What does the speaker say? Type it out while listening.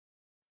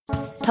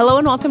Hello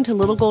and welcome to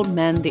Little Gold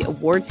Men, the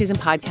award season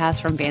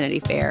podcast from Vanity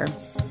Fair.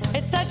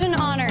 It's such an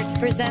honor to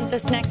present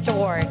this next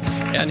award.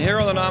 And here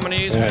are the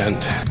nominees. And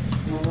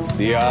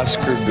the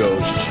Oscar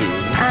goes to...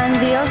 And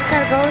the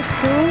Oscar goes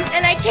to...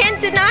 And I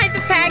can't deny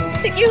the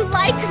fact that you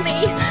like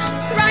me.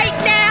 Right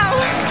now,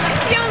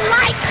 you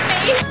like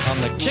me.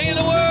 I'm the king of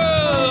the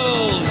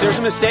world. There's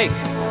a mistake.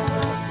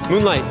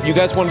 Moonlight, you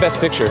guys won Best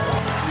Picture.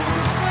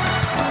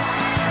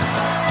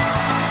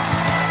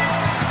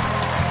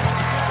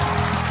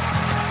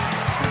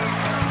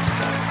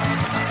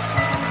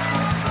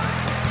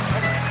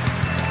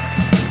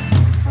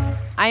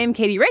 I am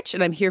Katie Rich,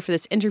 and I'm here for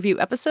this interview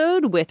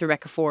episode with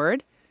Rebecca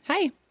Ford.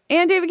 Hi.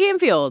 And David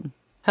Camfield.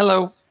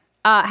 Hello.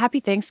 Happy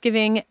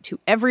Thanksgiving to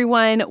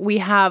everyone. We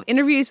have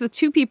interviews with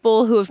two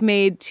people who have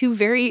made two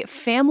very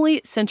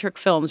family-centric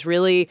films,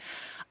 really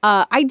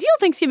ideal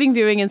Thanksgiving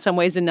viewing in some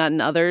ways and not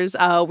in others.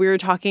 We were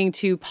talking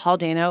to Paul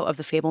Dano of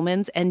The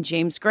Fabelmans and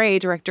James Gray,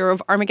 director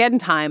of Armageddon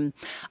Time.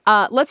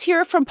 Let's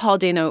hear from Paul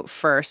Dano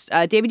first.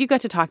 David, you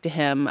got to talk to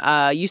him.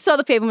 You saw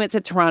The Fabelmans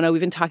at Toronto.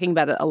 We've been talking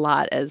about it a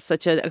lot as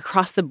such an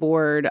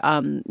across-the-board,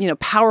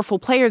 powerful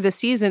player this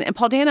season. And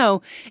Paul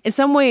Dano, in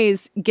some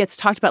ways, gets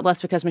talked about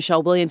less because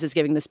Michelle Williams is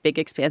giving this big,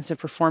 expansive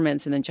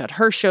performance, and then Judd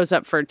Hirsch shows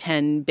up for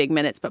 10 big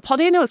minutes. But Paul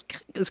Dano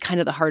is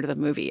kind of the heart of the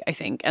movie, I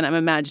think. And I'm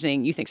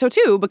imagining you think so,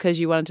 too, because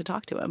you wanted to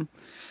talk to him.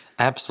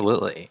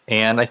 Absolutely.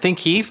 And I think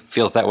he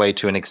feels that way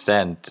to an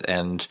extent.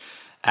 And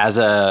as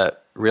a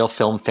real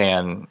film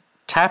fan,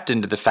 tapped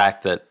into the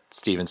fact that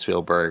Steven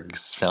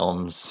Spielberg's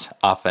films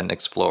often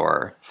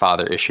explore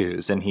father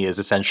issues, and he is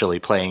essentially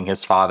playing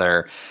his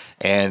father,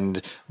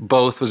 and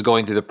both was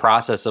going through the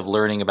process of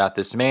learning about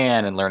this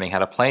man and learning how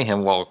to play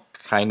him while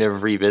kind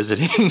of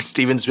revisiting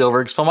Steven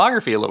Spielberg's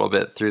filmography a little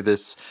bit through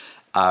this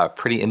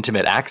pretty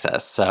intimate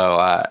access.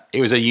 So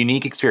it was a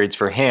unique experience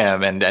for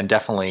him, and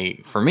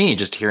definitely for me,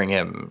 just hearing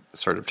him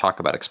sort of talk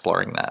about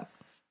exploring that.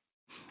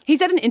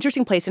 He's at an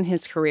interesting place in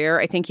his career.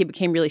 I think he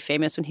became really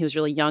famous when he was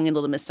really young in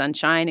Little Miss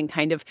Sunshine and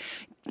kind of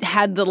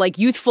had the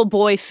youthful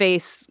boy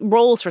face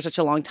roles for such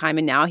a long time.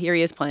 And now here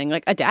he is playing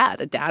a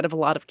dad of a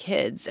lot of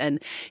kids.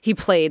 And he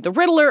played the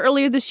Riddler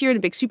earlier this year in a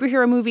big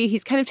superhero movie.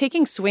 He's kind of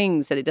taking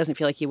swings that it doesn't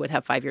feel like he would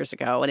have 5 years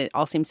ago. And it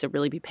all seems to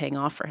really be paying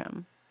off for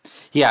him.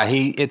 Yeah,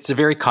 it's a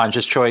very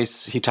conscious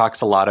choice. He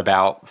talks a lot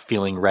about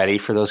feeling ready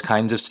for those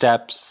kinds of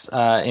steps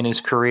in his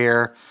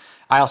career.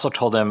 I also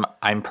told him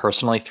I'm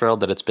personally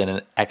thrilled that it's been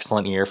an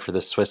excellent year for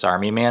the Swiss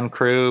Army Man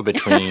crew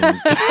between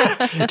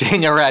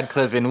Daniel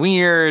Radcliffe in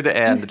Weird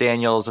and the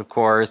Daniels, of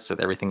course,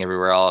 with Everything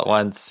Everywhere All at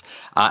Once.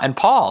 And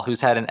Paul,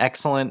 who's had an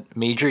excellent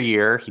major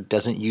year. He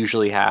doesn't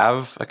usually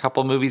have a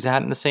couple movies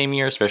out in the same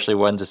year, especially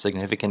ones as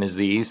significant as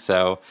these.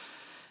 So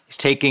he's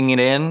taking it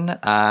in.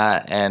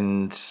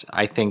 And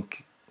I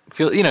think,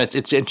 it's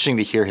interesting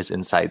to hear his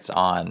insights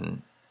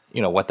on,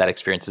 what that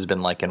experience has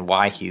been like and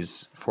why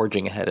he's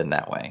forging ahead in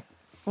that way.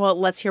 Well,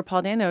 let's hear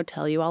Paul Dano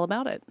tell you all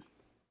about it.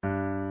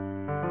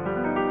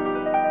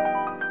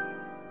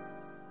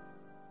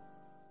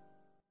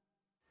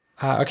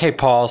 Okay,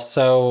 Paul.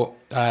 So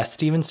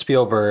Steven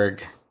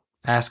Spielberg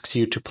asks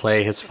you to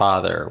play his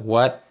father.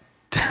 What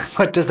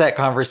does that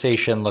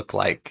conversation look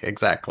like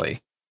exactly?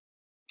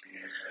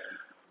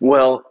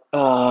 Well,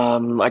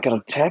 I got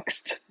a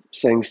text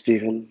saying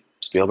Steven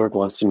Spielberg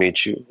wants to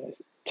meet you. I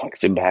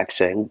texted back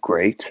saying,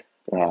 great.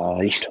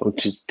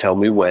 Just tell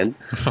me when.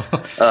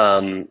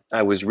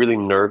 I was really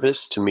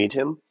nervous to meet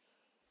him.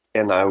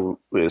 And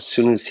as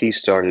soon as he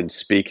started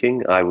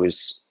speaking, I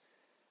was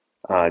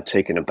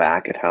taken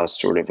aback at how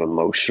sort of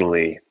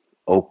emotionally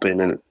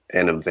open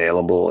and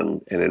available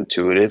and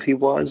intuitive he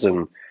was.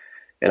 And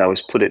I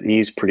was put at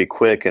ease pretty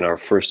quick. And our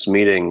first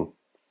meeting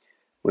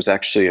was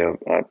actually a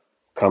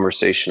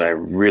conversation I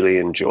really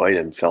enjoyed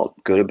and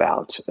felt good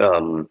about.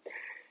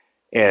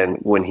 And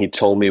when he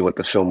told me what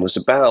the film was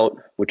about,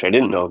 which I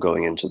didn't know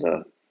going into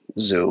the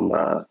Zoom,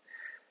 I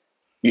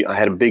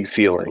had a big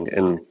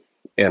feeling.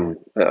 And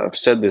I've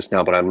said this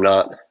now, but I'm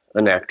not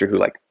an actor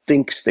who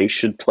thinks they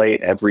should play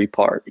every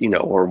part,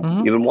 or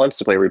even wants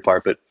to play every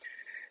part. But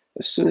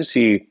as soon as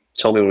he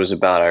told me what it was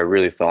about, I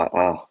really thought,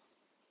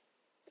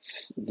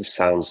 this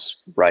sounds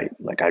right.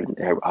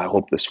 I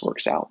hope this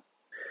works out.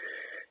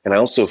 And I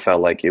also felt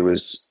like it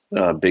was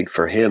big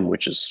for him,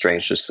 which is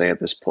strange to say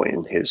at this point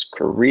in his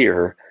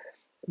career.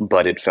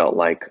 But it felt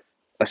like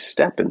a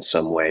step in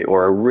some way,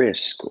 or a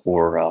risk,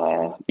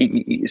 or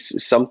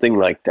something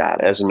like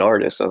that. As an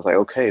artist, I was like,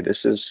 okay,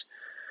 this is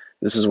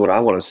what I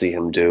want to see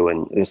him do,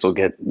 and this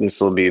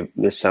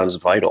sounds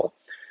vital.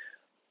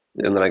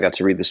 And then I got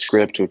to read the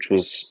script, which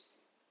was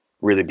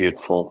really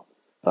beautiful,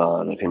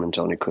 that him and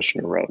Tony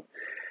Kushner wrote.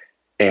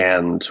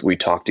 And we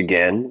talked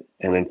again,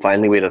 and then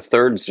finally we had a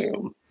third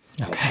Zoom.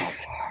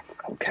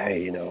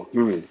 Okay,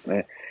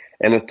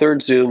 And the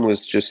third Zoom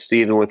was just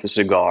Steven with a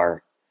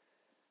cigar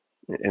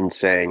and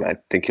saying, I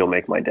think you'll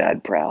make my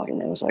dad proud.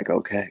 And I was like,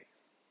 okay,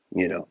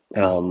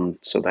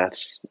 so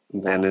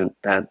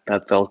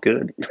that felt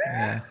good.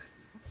 Yeah.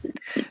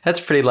 That's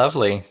pretty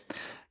lovely.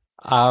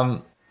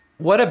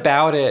 What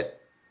about it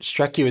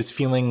struck you as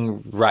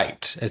feeling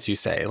right, as you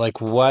say?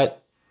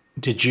 What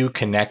did you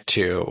connect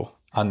to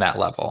on that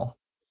level?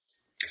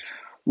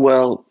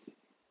 Well,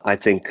 I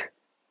think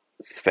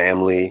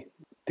family,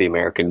 the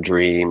American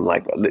dream,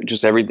 like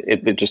just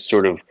it just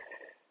sort of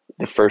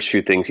the first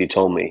few things he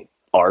told me,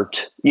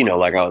 art,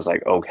 like I was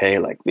like, okay,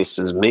 like this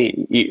is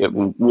me,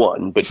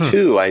 one. But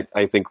two,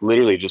 I think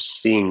literally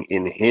just seeing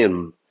in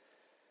him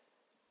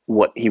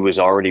what he was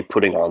already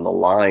putting on the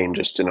line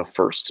just in a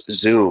first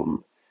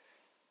Zoom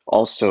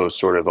also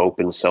sort of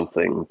opened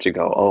something to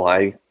go, oh,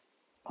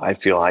 I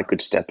feel I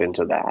could step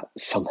into that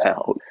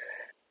somehow.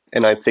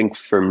 And I think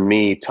for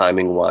me,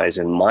 timing wise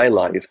in my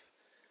life,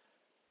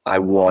 I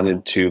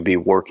wanted to be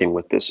working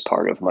with this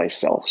part of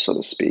myself, so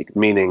to speak,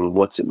 meaning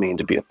what's it mean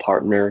to be a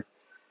partner?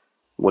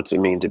 What's it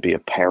mean to be a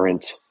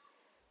parent?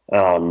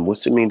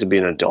 What's it mean to be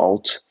an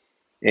adult?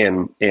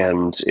 And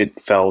it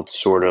felt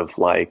sort of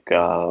like,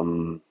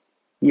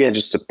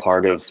 just a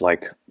part of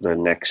like the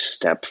next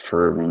step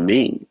for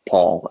me,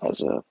 Paul,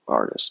 as an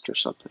artist or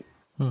something.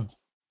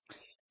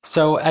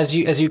 So as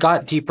you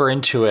got deeper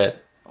into it,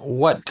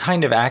 what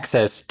kind of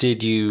access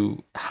did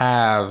you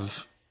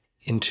have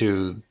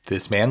into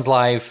this man's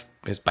life,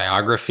 his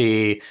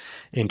biography,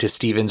 into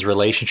Stephen's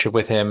relationship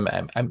with him?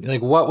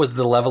 Like, what was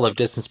the level of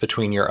distance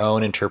between your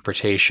own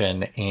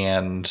interpretation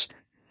and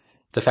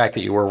the fact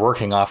that you were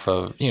working off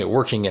of,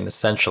 working in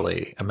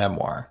essentially a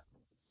memoir?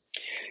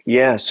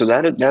 Yeah, so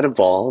that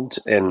evolved,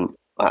 and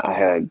I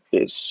had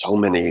so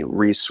many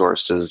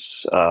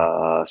resources,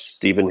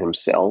 Stephen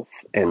himself,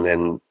 and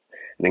then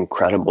an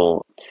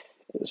incredible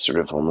sort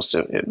of almost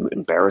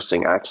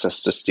embarrassing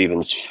access to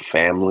Stephen's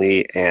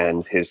family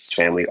and his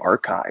family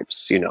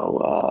archives,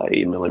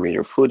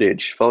 8mm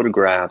footage,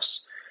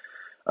 photographs.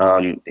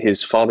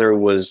 His father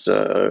was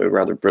a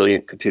rather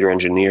brilliant computer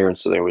engineer, and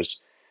so there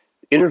was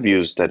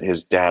interviews that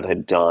his dad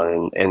had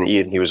done, and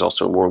he was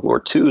also in World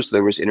War II, so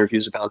there was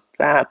interviews about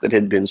that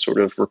had been sort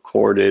of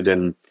recorded,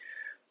 and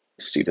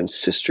Stephen's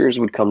sisters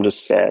would come to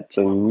set,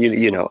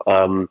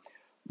 and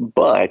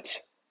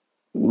but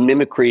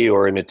mimicry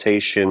or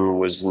imitation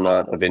was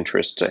not of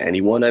interest to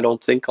anyone, I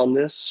don't think, on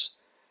this.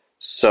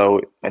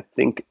 So I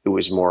think it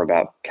was more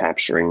about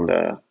capturing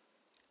the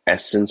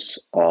essence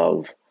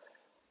of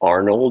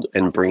Arnold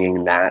and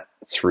bringing that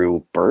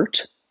through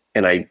Burt.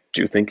 And I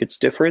do think it's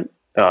different.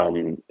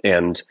 And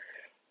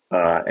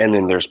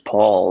then there's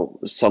Paul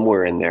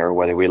somewhere in there,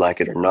 whether we like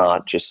it or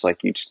not, just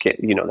like you just can't,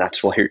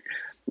 that's why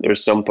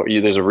there's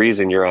a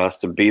reason you're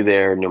asked to be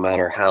there, no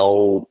matter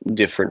how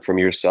different from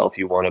yourself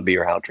you want to be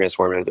or how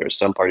transformative. There's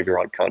some part of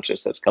your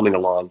unconscious that's coming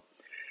along.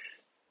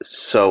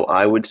 So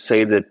I would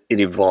say that it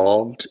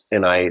evolved,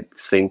 and I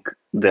think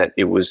that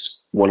it was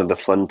one of the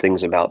fun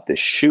things about this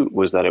shoot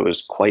was that it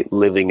was quite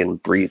living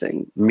and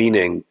breathing,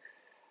 meaning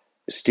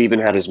Stephen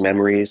had his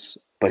memories,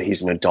 but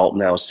he's an adult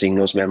now seeing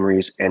those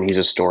memories, and he's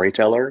a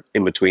storyteller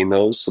in between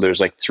those. So there's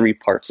like three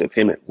parts of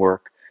him at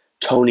work.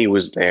 Tony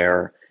was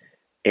there,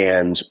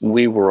 and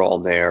we were all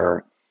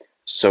there.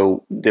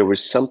 So there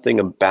was something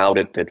about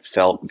it that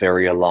felt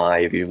very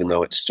alive, even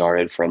though it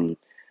started from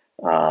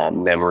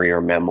memory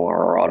or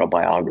memoir or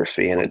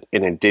autobiography, and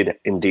it did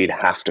indeed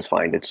have to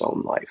find its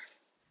own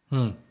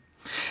life.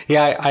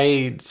 Yeah,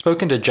 I'd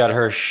spoken to Judd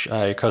Hirsch,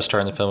 co-star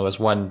in the film. It was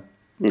one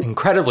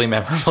incredibly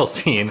memorable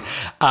scene.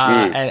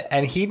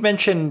 And he'd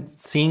mentioned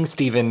seeing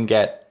Stephen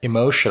get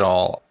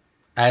emotional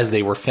as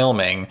they were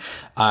filming.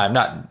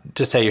 Not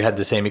to say you had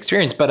the same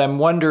experience, but I'm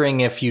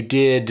wondering if you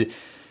did,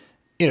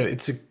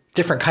 it's a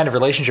different kind of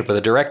relationship with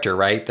a director,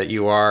 right? That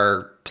you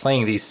are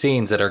playing these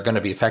scenes that are going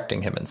to be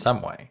affecting him in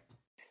some way.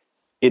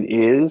 It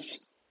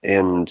is.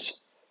 And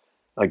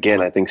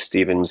again, I think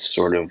Stephen's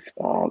sort of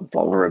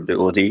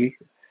vulnerability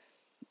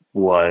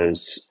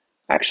was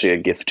actually a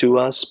gift to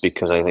us,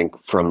 because I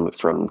think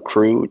from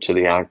crew to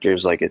the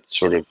actors, like it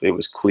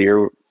was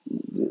clear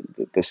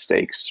the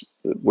stakes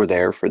were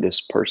there for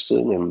this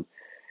person,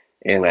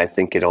 and I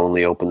think it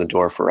only opened the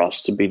door for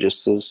us to be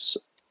just as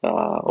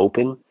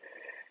open.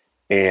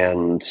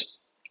 And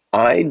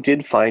I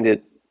did find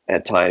it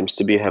at times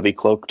to be a heavy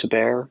cloak to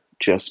bear,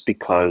 just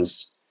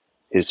because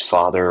his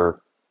father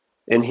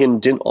and him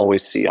didn't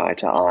always see eye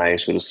to eye,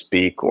 so to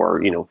speak,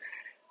 or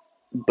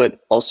but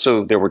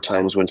also there were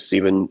times when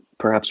Stephen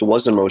perhaps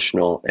was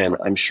emotional, and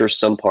I'm sure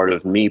some part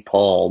of me,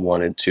 Paul,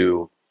 wanted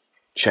to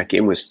check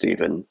in with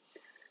Stephen,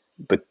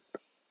 but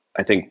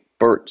I think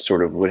Burt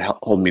sort of would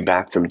hold me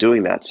back from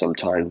doing that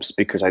sometimes,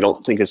 because I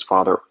don't think his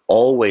father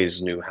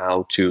always knew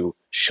how to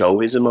show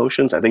his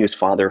emotions. I think his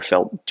father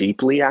felt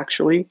deeply,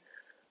 actually,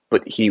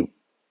 but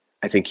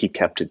I think he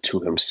kept it to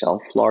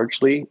himself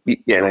largely.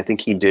 Yeah, and I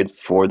think he did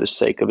for the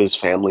sake of his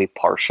family,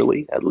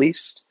 partially at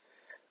least.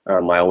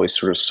 I always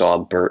sort of saw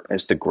Burt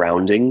as the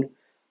grounding,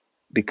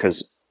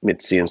 because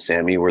Mitzi and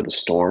Sammy were the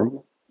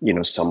storm.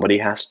 Somebody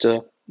has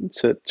to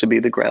be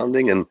the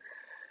grounding. And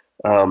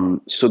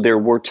so there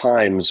were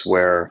times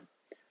where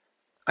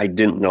I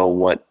didn't know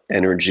what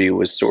energy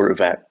was sort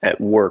of at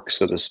work,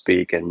 so to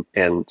speak.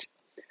 And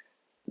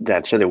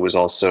that said, it was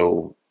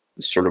also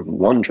sort of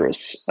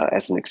wondrous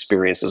as an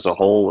experience as a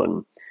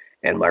whole,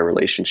 and my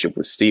relationship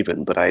with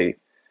Stephen. But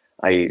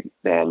it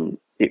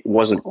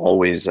wasn't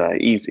always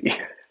easy.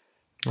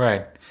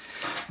 Right.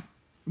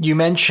 You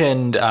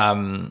mentioned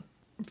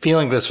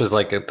feeling this was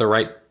like the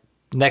right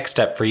next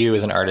step for you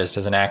as an artist,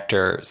 as an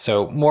actor.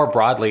 So more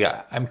broadly,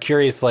 I'm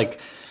curious, like,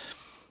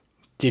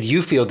 did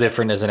you feel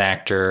different as an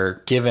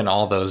actor given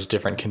all those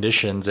different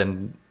conditions?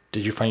 And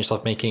did you find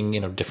yourself making,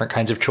 different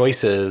kinds of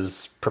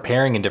choices,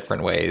 preparing in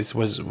different ways?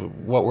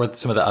 What were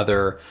some of the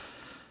other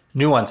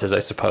nuances, I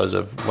suppose,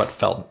 of what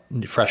felt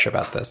fresh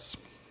about this?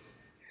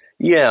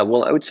 Yeah,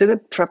 well, I would say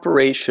that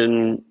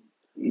preparation,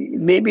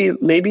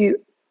 maybe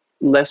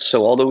less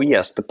so, although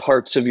yes, the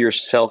parts of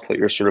yourself that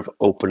you're sort of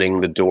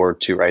opening the door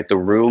to, right? The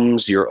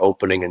rooms you're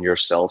opening in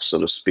yourself, so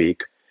to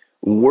speak,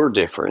 were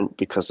different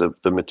because of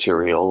the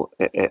material.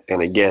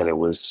 And again, it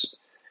was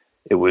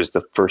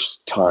the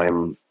first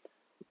time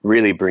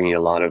really bringing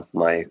a lot of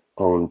my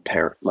own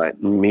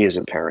me as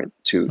a parent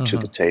to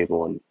the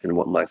table, and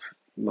what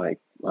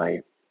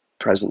my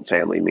present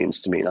family means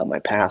to me, not my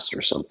past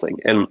or something.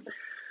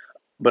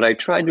 But I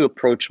tried to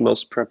approach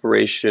most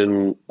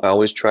preparation. I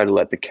always try to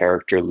let the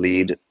character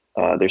lead.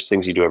 There's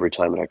things you do every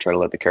time, and I try to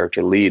let the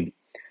character lead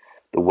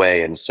the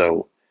way. And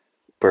so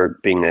for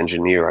being an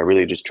engineer, I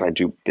really just tried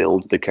to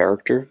build the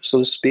character, so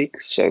to speak.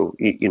 So,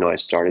 I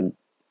started,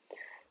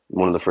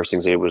 one of the first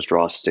things I did was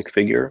draw a stick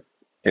figure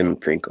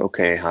and think,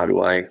 okay, how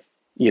do I,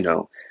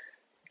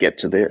 get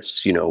to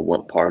this?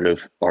 What part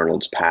of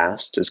Arnold's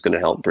past is going to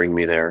help bring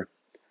me there?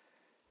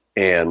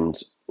 And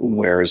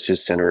where is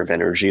his center of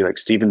energy? Like,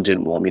 Steven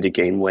didn't want me to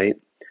gain weight,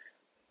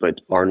 but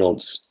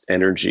Arnold's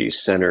energy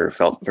center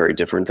felt very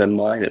different than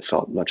mine. It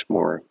felt much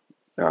more,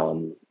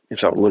 it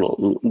felt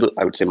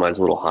I would say mine's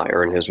a little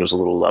higher and his was a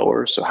little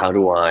lower. So how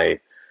do I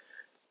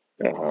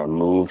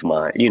move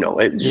my,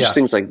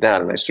 things like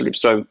that. And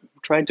so I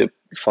tried to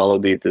follow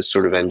the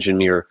sort of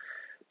engineer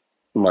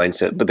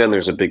mindset, but then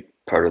there's a big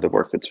part of the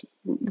work that's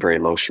very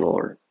emotional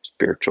or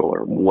spiritual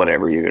or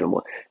whatever you're going to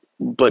want.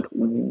 But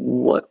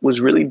what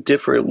was really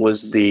different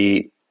was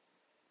the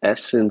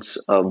essence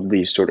of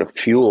the sort of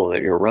fuel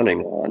that you're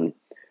running on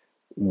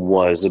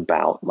was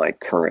about my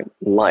current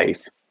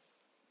life /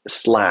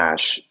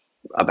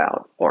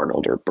 about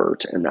Arnold or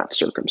Bert in that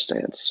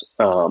circumstance,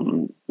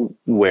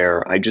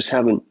 where I just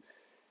haven't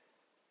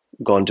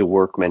gone to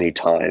work many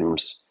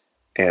times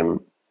and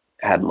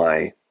had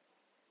my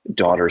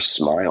daughter's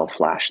smile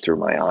flash through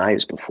my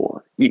eyes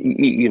before,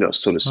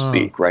 so to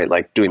speak, right?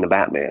 Like doing the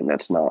Batman,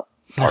 that's not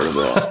part of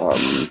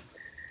the...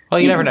 well,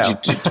 you never know.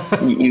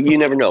 you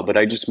never know, but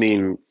I just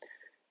mean,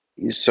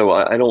 so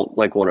I don't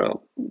want to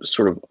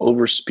sort of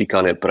overspeak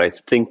on it, but I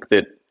think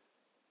that,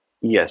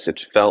 yes, it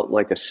felt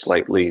like a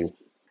slightly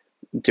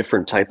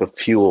different type of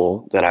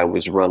fuel that I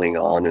was running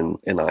on,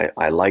 and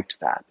I liked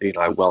that.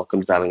 I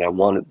welcomed that and I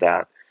wanted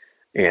that.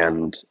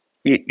 And,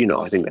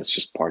 I think that's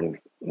just part of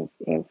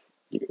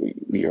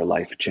your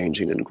life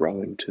changing and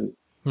growing too.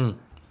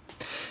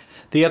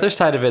 The other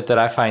side of it that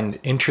I find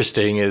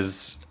interesting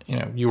is,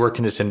 you work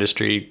in this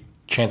industry,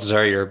 chances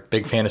are you're a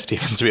big fan of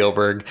Steven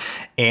Spielberg.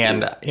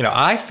 And,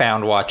 I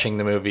found watching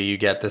the movie, you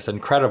get this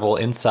incredible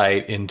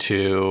insight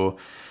into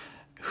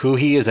who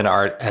he is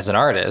as an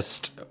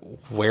artist,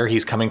 where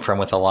he's coming from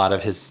with a lot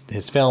of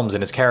his films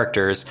and his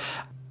characters.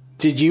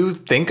 Did you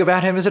think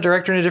about him as a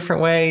director in a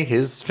different way?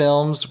 His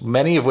films,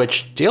 many of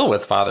which deal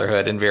with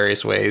fatherhood in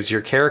various ways,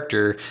 your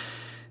character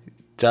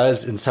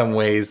does in some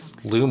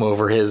ways loom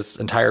over his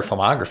entire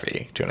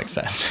filmography to an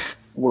extent.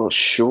 Well,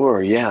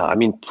 sure, yeah. I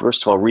mean,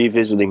 first of all,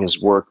 revisiting his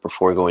work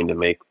before going to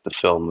make the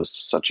film was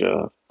such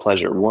a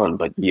pleasure, one.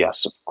 But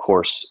yes, of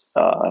course,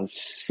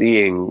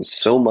 seeing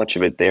so much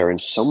of it there in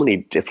so many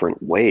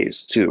different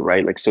ways too,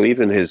 right? Like, so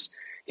even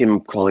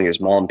him calling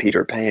his mom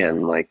Peter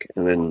Pan, like,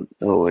 and then,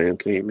 oh,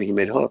 okay, he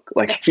made Hook.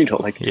 Like,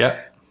 yeah,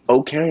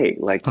 okay,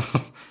 like,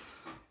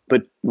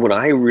 but what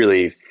I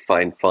really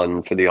find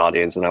fun for the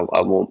audience, and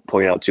I won't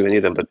point out too many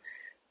of them, but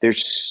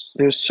there's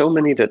so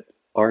many that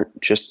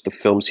aren't just the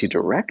films he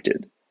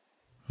directed.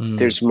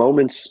 There's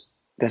moments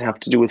that have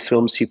to do with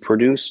films he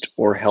produced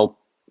or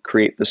helped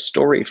create the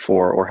story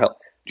for, or help.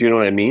 Do you know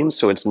what I mean?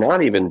 So it's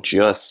not even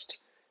just,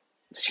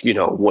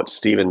 what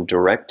Steven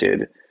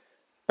directed.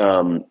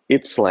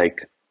 It's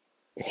like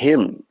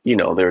him,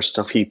 there's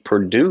stuff he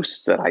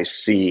produced that I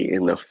see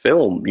in the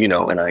film,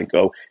 and I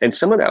go, and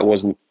some of that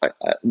wasn't,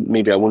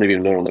 maybe I wouldn't have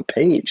even known on the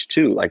page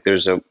too. Like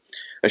there's a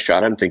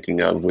shot I'm thinking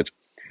of with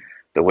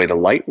the way the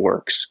light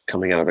works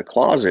coming out of the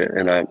closet.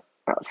 And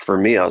for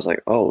me, I was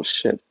like, oh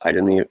shit, I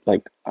didn't even,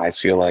 like, I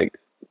feel like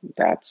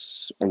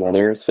that's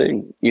another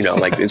thing,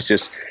 like it's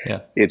just,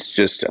 yeah. It's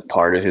just a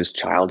part of his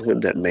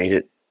childhood that made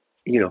it,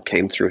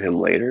 came through him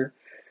later.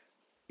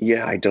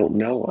 Yeah, I don't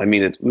know. I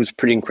mean, it was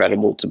pretty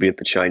incredible to be at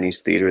the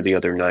Chinese Theater the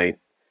other night.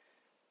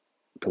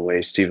 The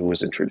way Steven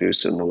was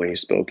introduced and the way he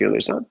spoke,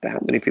 there's not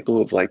that many people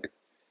who have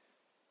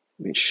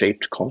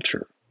shaped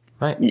culture,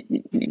 right?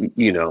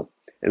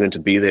 And then to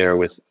be there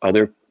with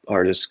other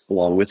artists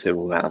along with him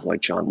who have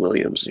like John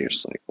Williams, and you're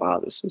just like,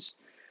 wow,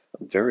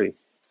 I'm very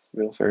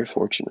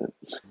fortunate.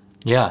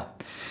 Yeah.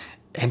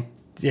 And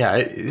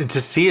yeah,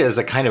 to see it as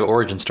a kind of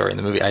origin story in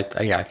the movie,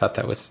 I thought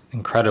that was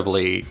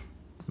incredibly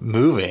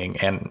moving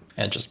and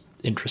just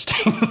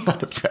interesting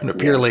on a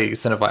purely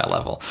cinephile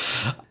level.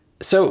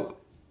 So,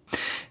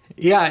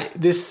 yeah,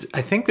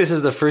 I think this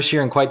is the first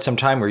year in quite some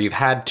time where you've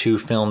had two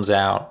films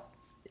out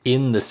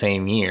in the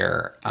same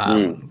year.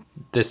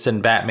 This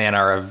and Batman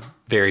are of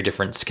very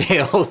different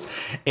scales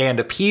and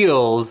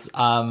appeals.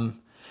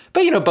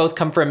 But, you know, both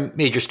come from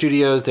major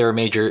studios. There are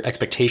major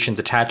expectations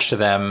attached to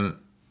them.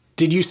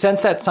 Did you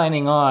sense that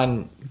signing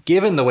on,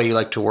 given the way you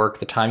like to work,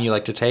 the time you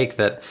like to take,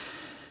 that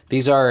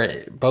these are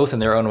both in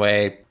their own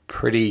way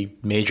pretty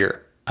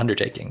major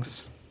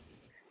undertakings?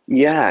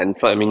 Yeah. And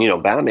I mean, you know,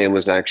 Batman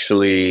was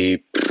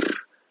actually,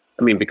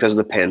 I mean, because of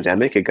the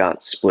pandemic, it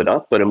got split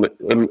up, but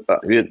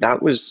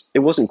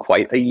it wasn't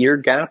quite a year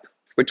gap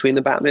between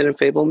the Batman and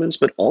Fabelmans,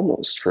 but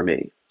almost for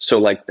me. So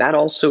like that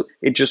also,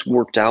 it just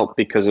worked out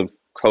because of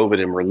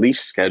COVID and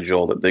release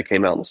schedule that they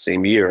came out in the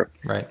same year.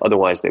 Right.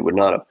 Otherwise they would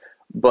not have.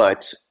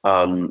 But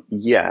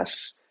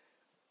yes,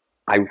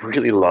 I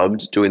really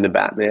loved doing the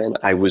Batman.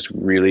 I was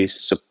really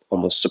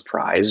almost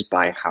surprised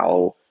by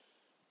how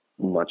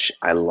much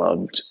I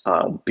loved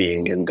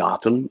being in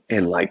Gotham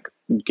and like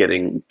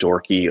getting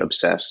dorky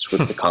obsessed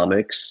with the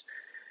comics.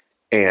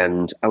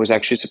 And I was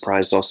actually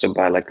surprised also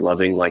by like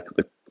loving like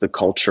the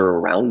culture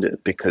around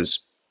it, because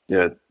you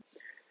know,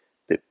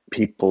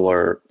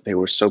 they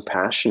were so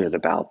passionate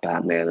about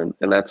Batman,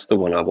 and that's the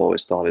one I've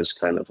always thought is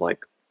kind of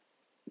like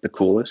the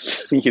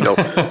coolest, you know,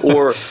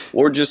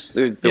 or just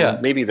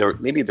maybe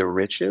the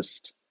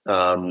richest.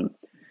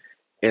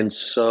 And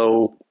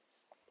so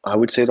I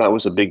would say that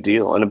was a big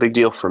deal, and a big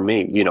deal for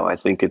me. You know, I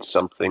think it's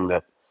something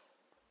that,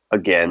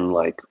 again,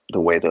 like the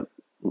way that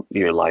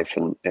your life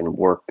and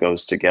work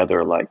goes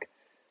together, like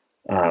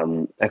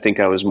I think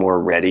I was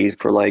more ready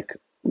for like,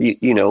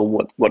 you know,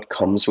 what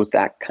comes with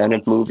that kind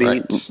of movie.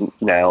 Right.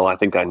 Now I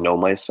think I know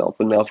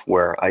myself enough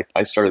where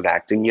I started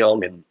acting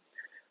young, and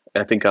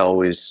I think I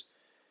always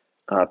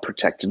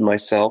protected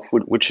myself,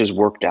 which has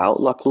worked out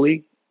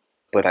luckily.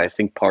 But I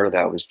think part of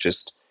that was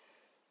just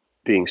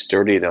being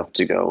sturdy enough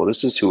to go, well,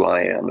 this is who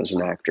I am as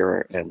an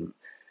actor, and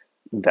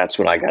that's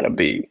what I got to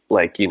be.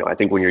 Like, you know, I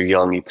think when you're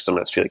young, you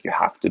sometimes feel like you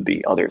have to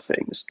be other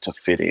things to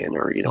fit in,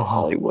 or, you know,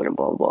 Hollywood and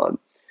blah, blah, blah.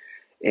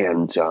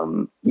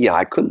 And yeah,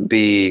 I couldn't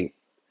be,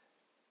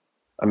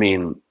 I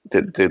mean,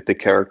 the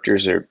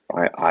characters are,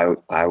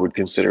 I would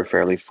consider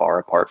fairly far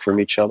apart from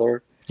each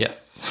other.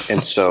 Yes.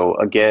 And so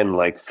again,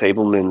 like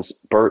Fabelman's,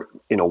 Bert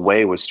in a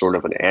way was sort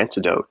of an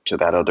antidote to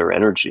that other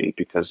energy,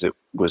 because it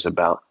was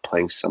about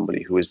playing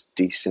somebody who is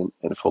decent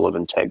and full of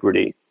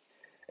integrity.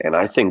 And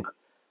I think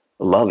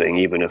loving,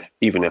 even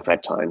if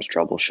at times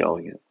trouble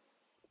showing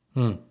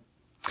it.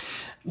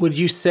 Would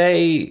you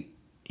say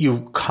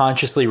you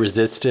consciously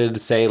resisted,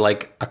 say,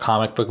 like a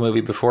comic book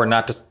movie before?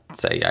 Not to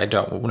say I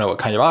don't know what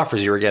kind of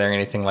offers you were getting or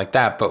anything like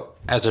that, but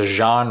as a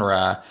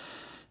genre,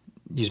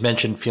 you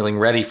mentioned feeling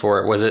ready for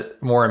it. Was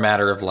it more a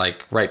matter of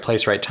like right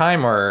place, right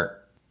time, or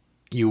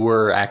you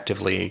were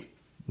actively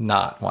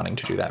not wanting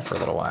to do that for a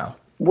little while?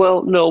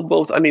 Well, no,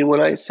 both. I mean,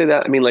 when I say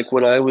that, I mean, like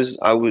when I was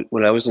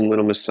in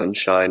Little Miss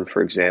Sunshine,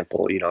 for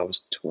example, you know, I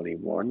was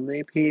 21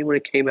 maybe when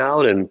it came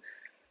out, and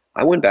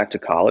I went back to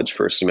college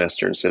for a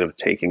semester instead of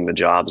taking the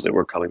jobs that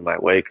were coming my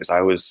way, because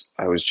I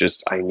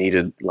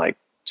needed like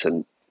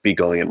to be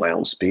going at my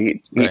own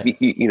speed. Right.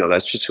 You know,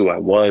 that's just who I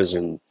was.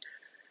 And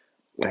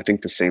I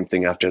think the same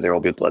thing after There Will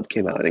Be Blood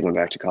came out. I think I went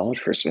back to college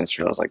for a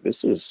semester, and I was like,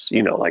 this is,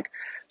 you know, like,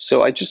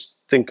 so I just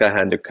think I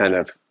had to kind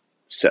of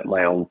set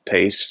my own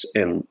pace,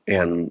 and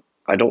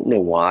I don't know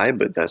why,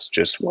 but that's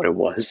just what it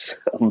was.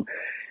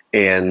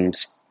 And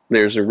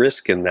there's a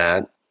risk in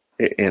that.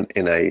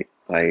 And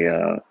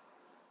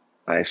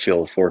I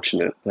feel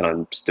fortunate that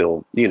I'm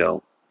still, you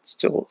know,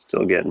 still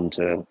getting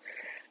to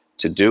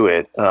do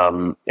it.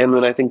 And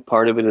then I think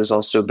part of it is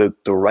also the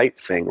right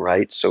thing,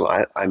 right? So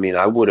I mean,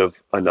 I would have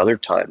another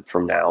time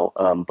from now,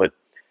 but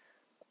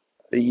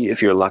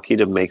if you're lucky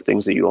to make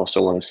things that you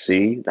also want to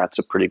see, that's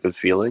a pretty good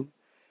feeling.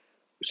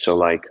 So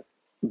like,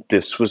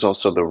 this was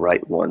also the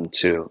right one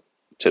to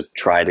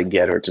try to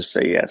get her to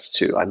say yes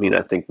to. I mean,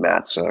 I think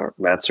Matt's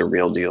a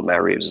real deal.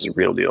 Matt Reeves is a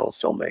real deal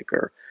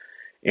filmmaker,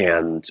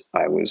 and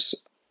I was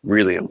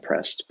really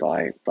impressed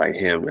by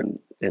him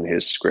and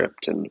his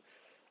script. And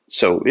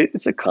so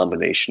it's a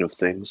combination of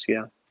things.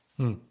 Yeah.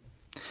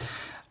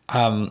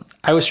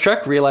 I was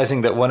struck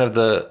realizing that one of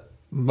the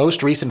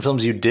most recent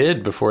films you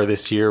did before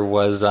this year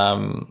was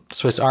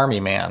Swiss Army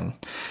Man,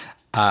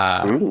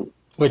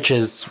 which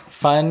is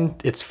fun.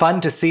 It's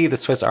fun to see the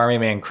Swiss Army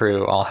Man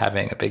crew all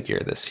having a big year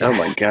this year. Oh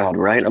my God.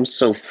 Right. I'm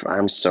so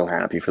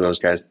happy for those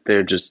guys.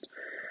 They're just,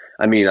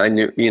 I mean, I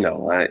knew, you know,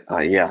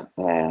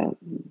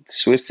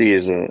 Swissy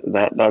is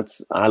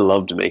that's, I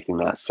loved making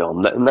that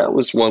film. And that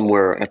was one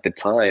where at the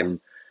time,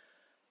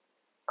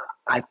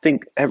 I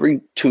think every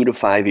 2 to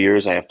 5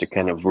 years, I have to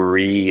kind of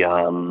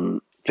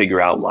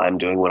figure out why I'm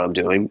doing what I'm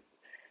doing.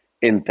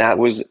 And that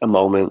was a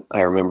moment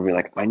I remember being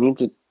like, I need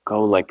to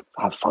go like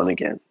have fun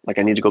again. Like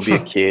I need to go be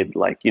a kid,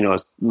 like, you know,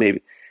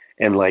 maybe.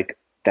 And like,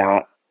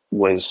 that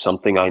was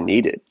something I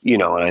needed, you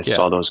know, and I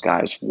saw those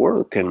guys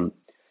work, and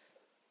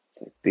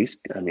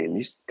these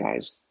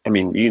guys I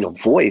mean,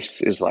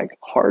 voice is like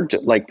hard to,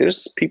 like,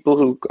 there's people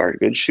who are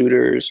good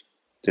shooters.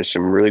 There's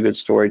some really good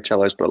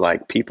storytellers, but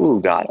like people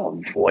who got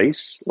a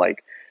voice,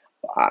 like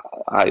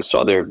I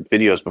saw their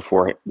videos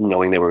before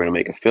knowing they were going to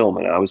make a film.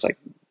 And I was like,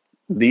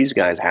 these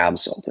guys have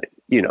something,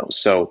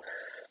 so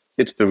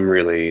it's been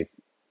really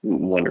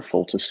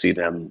wonderful to see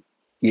them,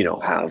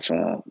 have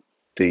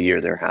the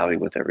year they're having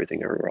with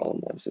Everything Everywhere All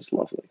at Once. It's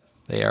lovely.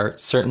 They are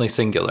certainly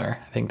singular.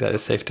 I think that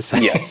is safe to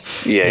say.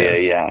 Yes.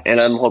 Yeah. And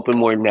I'm hoping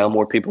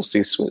more people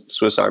see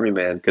Swiss Army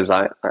Man, because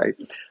I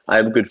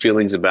have good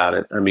feelings about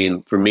it. I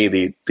mean, for me,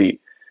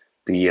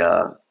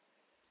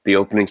 the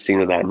opening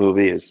scene of that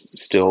movie is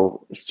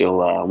still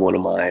one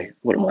of my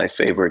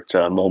favorite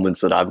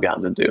moments that I've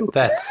gotten to do.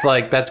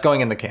 That's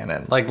going in the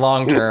canon. Like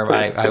long term,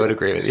 I would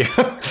agree with you,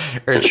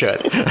 or it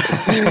should.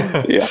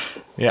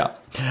 Yeah.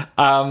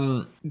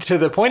 To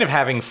the point of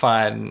having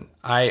fun,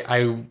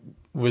 I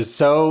was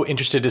so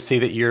interested to see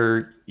that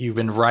you've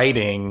been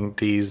writing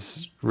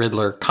these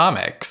Riddler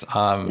comics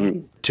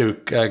to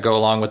go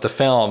along with the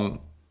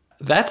film.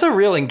 That's a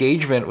real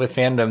engagement with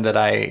fandom that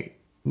I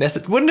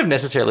wouldn't have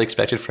necessarily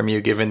expected from you,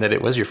 given that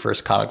it was your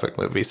first comic book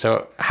movie.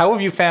 So how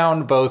have you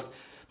found both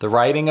the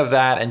writing of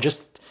that and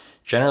just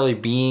generally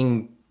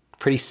being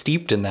pretty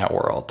steeped in that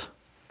world?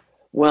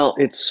 Well,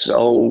 it's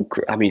so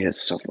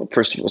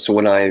first of all, so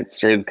when I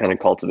started kind of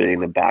cultivating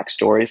the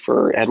backstory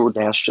for Edward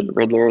Nashton, the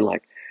Riddler,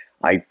 like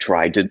I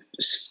tried to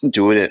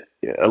do it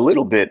a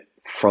little bit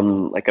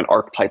from like an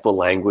archetypal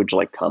language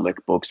like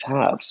comic books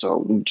have.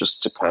 So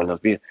just to kind of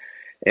be,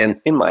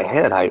 and in my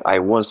head, I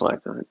was like,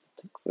 I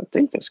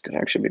think this could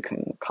actually be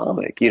kind of a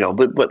comic,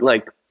 but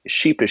like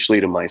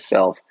sheepishly to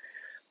myself.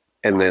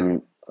 And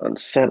then on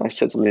set, I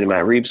said something to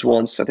Matt Reeves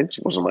once. I think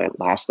it was one of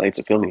my last nights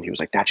of filming. He was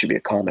like, that should be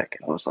a comic.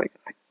 And I was like,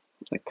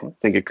 I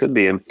think it could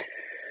be. And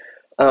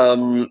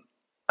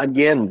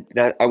again,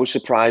 that I was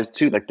surprised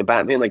too. Like the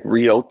Batman like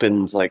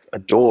reopens like a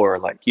door.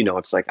 Like,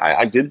 it's like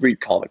I did read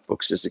comic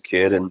books as a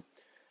kid,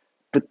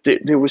 but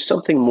there was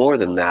something more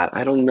than that.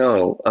 I don't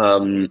know.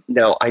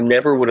 Now, I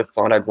never would have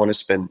thought I'd want to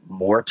spend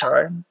more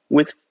time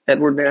with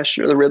Edward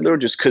Nashton, the Riddler,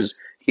 just because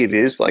it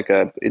is like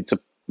I'd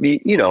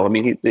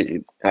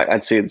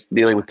say it's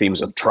dealing with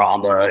themes of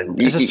trauma and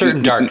there's a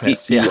certain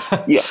darkness.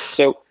 Yeah.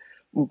 So,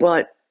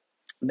 but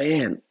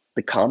man,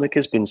 the comic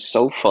has been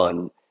so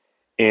fun,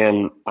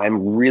 and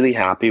I'm really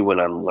happy when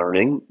I'm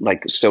learning,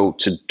 so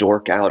to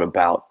dork out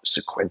about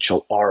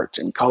sequential art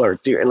and color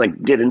theory and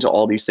like get into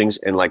all these things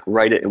and like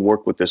write it and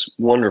work with this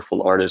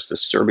wonderful artist,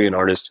 this Serbian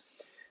artist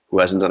who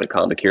hasn't done a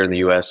comic here in the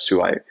US,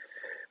 who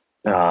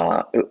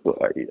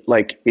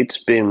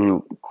it's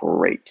been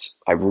great.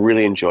 I've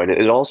really enjoyed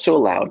it. It also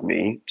allowed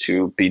me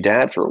to be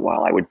dad for a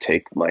while. I would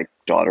take my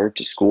daughter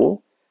to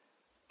school.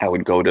 I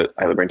would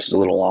rent a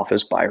little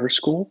office by her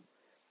school.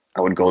 I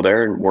would go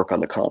there and work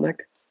on the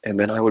comic, and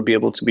then I would be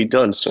able to be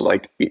done. So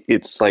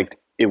it's like,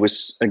 it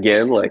was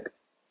again, like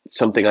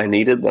something I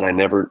needed that I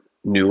never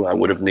knew I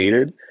would have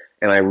needed.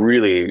 And I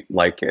really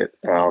like it.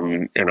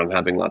 And I'm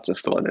having lots of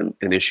fun.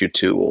 And issue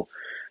 2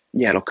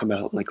 it'll come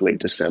out like late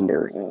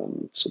December.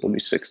 So there'll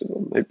be 6 of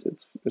them.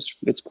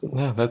 It's cool.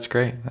 No, that's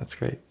great. That's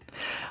great.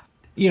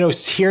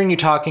 Hearing you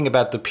talking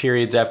about the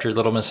periods after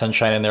Little Miss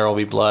Sunshine and There Will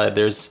Be Blood,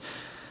 there's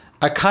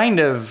a kind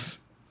of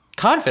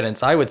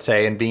confidence, I would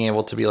say, in being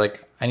able to be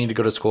like, I need to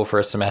go to school for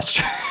a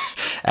semester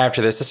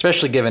after this,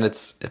 especially given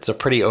it's a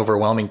pretty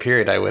overwhelming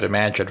period, I would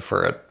imagine,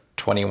 for a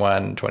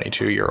 21,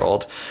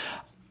 22-year-old.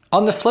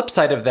 On the flip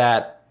side of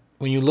that,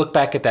 when you look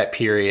back at that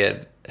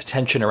period,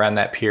 attention around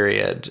that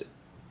period,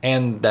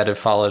 and that have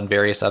followed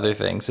various other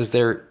things, is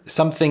there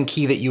something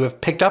key that you have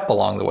picked up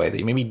along the way that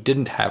you maybe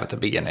didn't have at the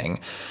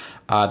beginning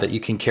that you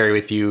can carry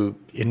with you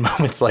in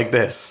moments like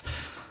this?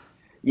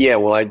 Yeah,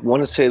 well, I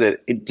want to say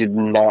that it did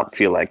not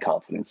feel like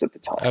confidence at the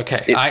time.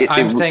 Okay,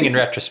 I'm saying in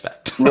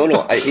retrospect. No,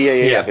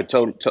 yeah. But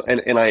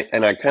and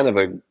I kind of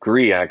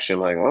agree. Actually,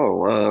 I'm like, oh,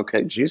 well,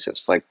 okay,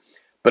 Jesus. Like,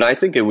 but I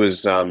think it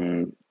was.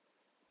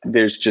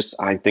 There's just,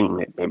 I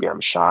think maybe I'm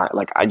shy.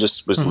 Like, I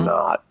just was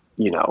not.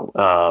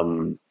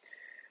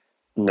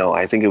 No,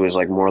 I think it was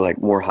like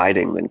more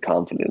hiding than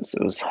confidence.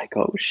 It was like,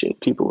 oh shit,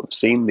 people have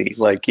seen me.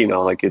 Like,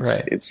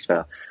 it's.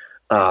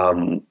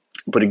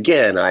 But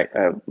again, I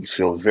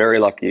feel very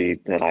lucky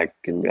that I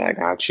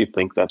actually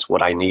think that's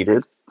what I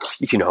needed,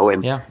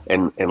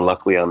 and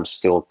luckily I'm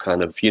still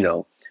kind of,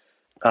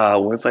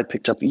 what have I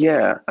picked up?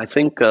 Yeah, I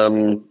think,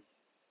 I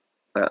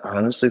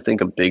honestly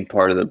think a big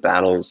part of the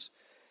battle's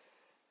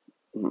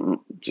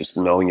just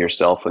knowing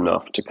yourself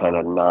enough to kind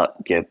of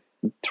not get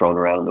thrown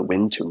around in the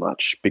wind too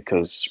much,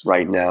 because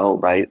right now,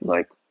 right,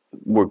 like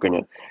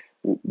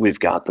we've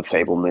got the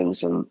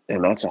Fabelmans and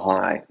that's a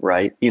high,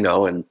 right?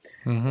 And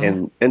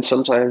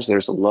sometimes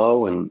there's a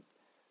low, and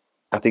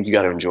I think you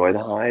got to enjoy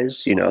the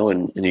highs,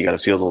 and you got to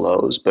feel the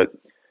lows.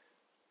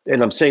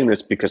 And I'm saying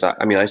this because I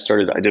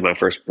did my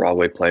first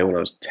Broadway play when I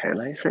was 10,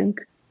 I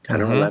think,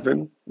 10 or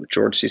 11, with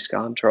George C.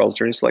 Scott and Charles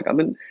Journey. So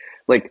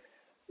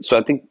so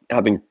I think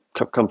having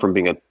come from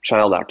being a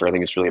child actor, I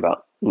think it's really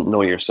about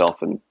knowing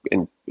yourself and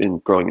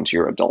growing into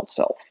your adult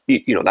self.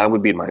 That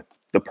would be my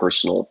the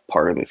personal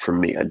part of it for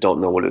me. I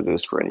don't know what it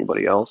is for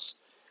anybody else.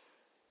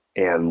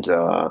 And,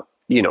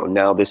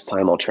 now this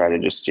time I'll try to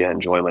just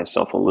enjoy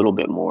myself a little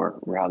bit more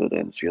rather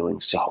than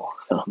feeling so,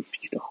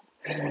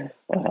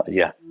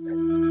 yeah.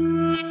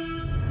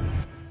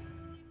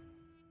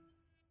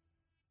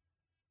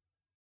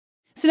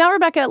 So now,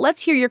 Rebecca,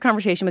 let's hear your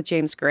conversation with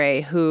James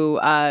Gray, who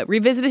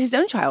revisited his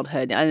own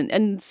childhood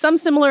and some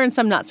similar and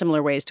some not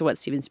similar ways to what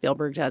Steven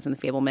Spielberg does in The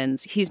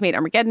Fabelmans. He's made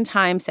Armageddon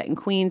Time, set in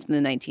Queens in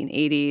the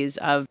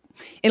 1980s,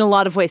 in a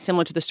lot of ways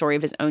similar to the story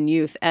of his own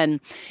youth.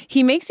 And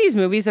he makes these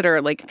movies that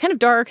are like kind of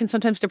dark and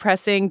sometimes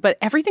depressing, but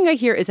everything I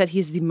hear is that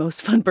he's the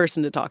most fun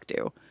person to talk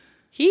to.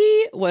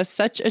 He was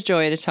such a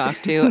joy to talk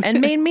to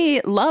and made me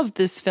love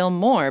this film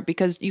more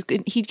because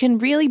he can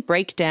really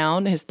break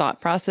down his thought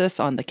process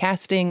on the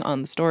casting,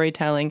 on the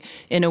storytelling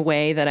in a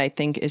way that I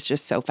think is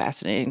just so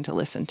fascinating to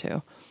listen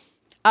to.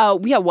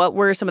 What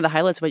were some of the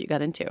highlights of what you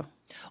got into?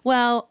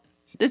 Well,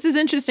 this is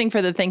interesting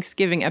for the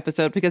Thanksgiving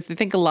episode because I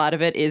think a lot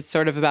of it is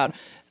sort of about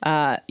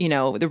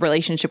the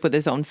relationship with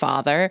his own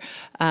father.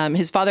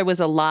 His father was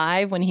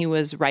alive when he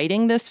was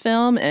writing this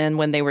film, and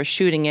when they were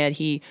shooting it,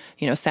 he,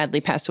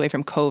 sadly passed away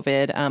from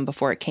COVID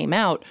before it came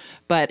out.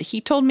 But he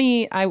told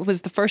me I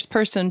was the first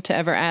person to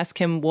ever ask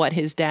him what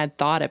his dad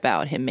thought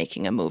about him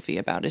making a movie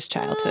about his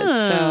childhood.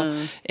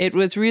 So it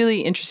was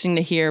really interesting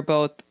to hear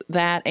both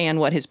that and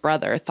what his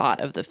brother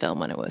thought of the film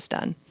when it was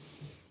done.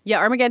 Yeah,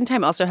 Armageddon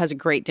Time also has a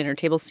great dinner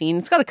table scene.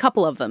 It's got a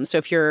couple of them. So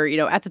if you're,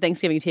 at the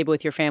Thanksgiving table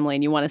with your family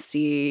and you want to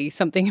see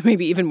something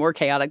maybe even more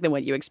chaotic than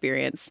what you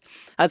experience,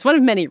 it's one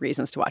of many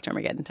reasons to watch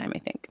Armageddon Time, I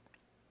think.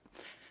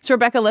 So,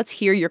 Rebecca, let's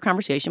hear your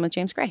conversation with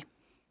James Gray.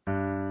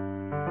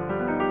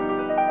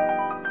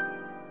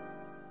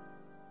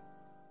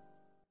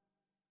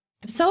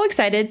 I'm so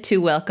excited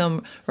to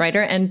welcome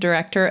writer and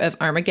director of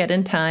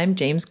Armageddon Time,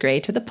 James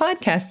Gray, to the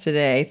podcast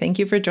today. Thank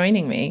you for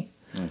joining me.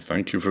 Well,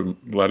 thank you for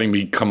letting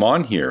me come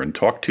on here and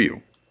talk to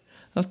you.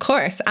 Of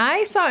course.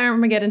 I saw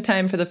Armageddon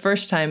Time for the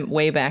first time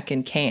way back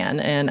in Cannes,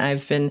 and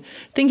I've been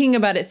thinking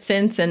about it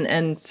since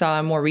and saw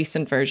a more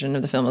recent version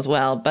of the film as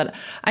well. But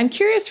I'm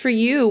curious for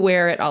you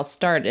where it all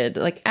started.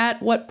 Like, at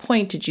what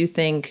point did you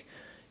think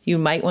you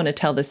might want to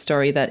tell this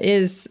story that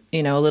is,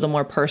 a little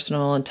more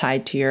personal and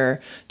tied to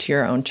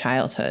your own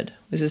childhood?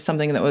 Was this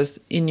something that was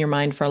in your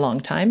mind for a long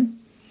time?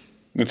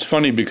 It's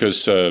funny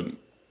because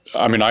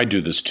I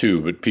do this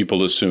too, but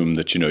people assume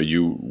that,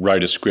 you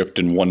write a script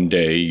in one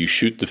day, you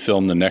shoot the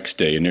film the next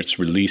day, and it's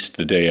released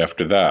the day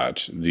after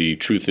that. The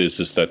truth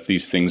is that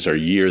these things are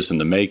years in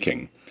the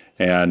making.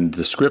 And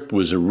the script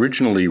was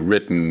originally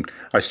written,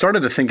 I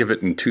started to think of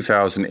it in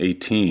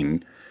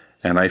 2018,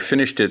 and I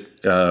finished it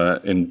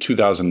in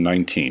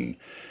 2019.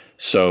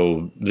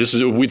 So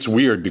it's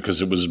weird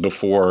because it was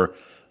before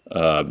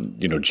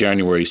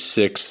January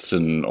 6th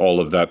and all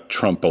of that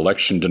Trump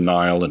election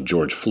denial and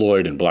George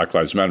Floyd and Black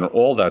Lives Matter,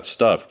 all that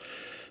stuff.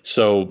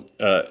 So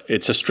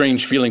it's a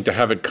strange feeling to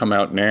have it come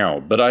out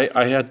now. But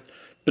I had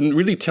been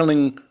really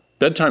telling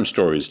bedtime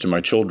stories to my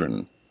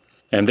children,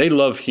 and they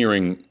love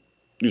hearing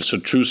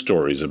true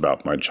stories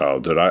about my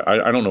childhood.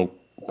 I don't know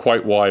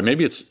quite why.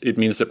 Maybe it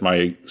means that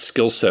my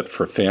skill set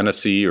for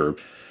fantasy or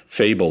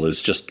fable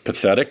is just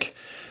pathetic.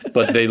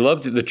 But they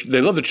love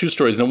the true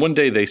stories. And one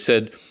day they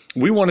said,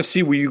 "We want to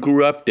see where you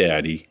grew up,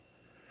 Daddy."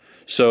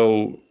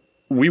 So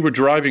we were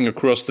driving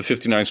across the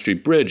 59th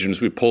Street Bridge, and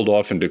as we pulled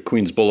off into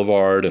Queens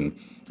Boulevard, and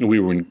we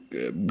were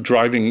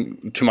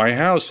driving to my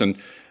house, and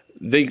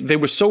they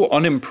were so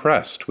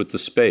unimpressed with the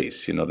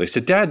space. They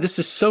said, "Dad, this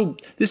is so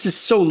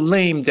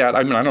lame, Dad."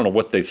 I don't know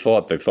what they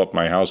thought. They thought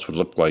my house would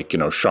look like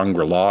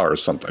Shangri-La or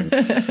something.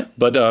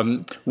 But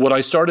what I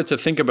started to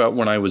think about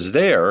when I was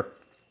there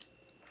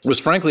was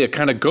frankly a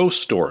kind of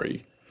ghost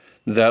story,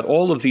 that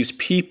all of these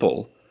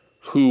people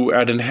who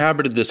had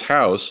inhabited this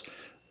house,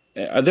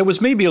 there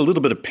was maybe a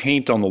little bit of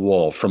paint on the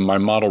wall from my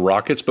model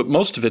rockets, but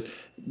most of it,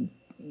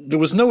 there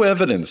was no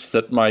evidence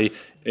that my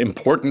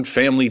important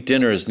family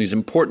dinners and these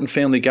important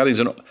family gatherings,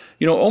 and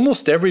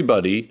almost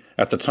everybody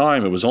at the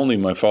time, it was only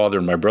my father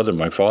and my brother.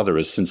 My father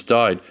has since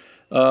died.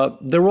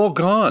 They're all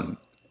gone.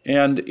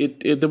 And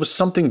there was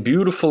something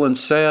beautiful and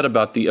sad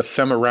about the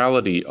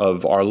ephemerality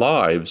of our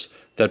lives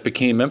that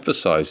became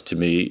emphasized to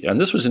me.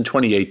 And this was in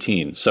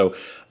 2018. So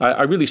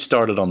I really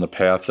started on the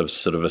path of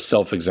sort of a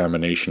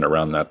self-examination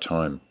around that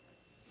time.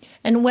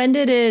 And when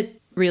did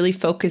it really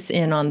focus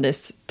in on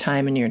this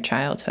time in your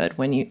childhood?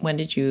 When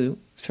did you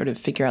sort of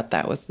figure out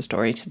that was the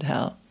story to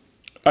tell?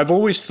 I've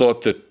always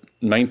thought that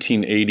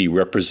 1980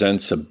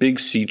 represents a big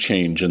sea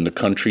change in the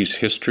country's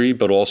history,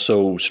 but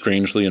also,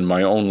 strangely, in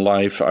my own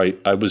life.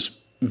 I was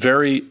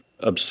very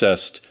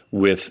obsessed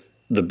with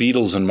the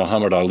Beatles and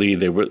Muhammad Ali.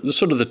 They were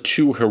sort of the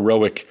two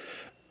heroic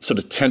sort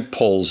of tent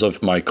poles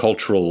of my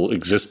cultural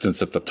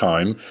existence at the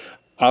time.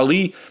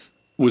 Ali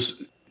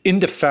was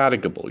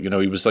indefatigable.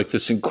 He was like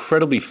this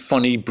incredibly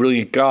funny,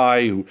 brilliant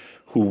guy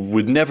who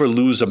would never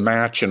lose a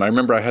match. And I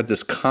remember I had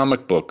this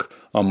comic book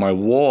on my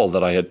wall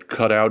that I had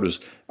cut out.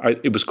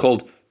 It was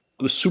called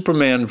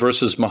Superman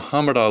versus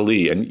Muhammad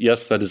Ali. And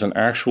yes, that is an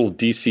actual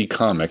DC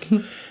comic.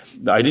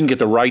 I didn't get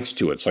the rights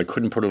to it, so I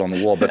couldn't put it on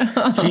the wall. But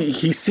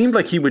he seemed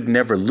like he would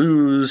never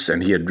lose,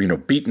 and he had,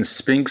 beaten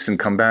Spinks and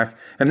come back.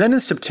 And then in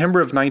September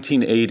of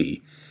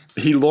 1980,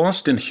 he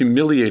lost in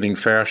humiliating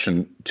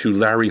fashion to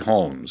Larry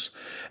Holmes.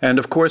 And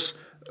of course,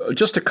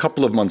 just a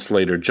couple of months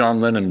later, John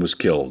Lennon was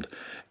killed.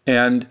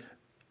 And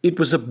it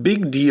was a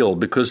big deal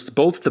because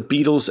both the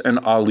Beatles and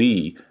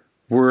Ali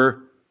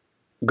were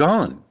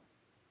gone.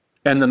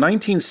 And the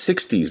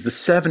 1960s, the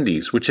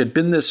 70s, which had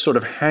been this sort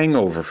of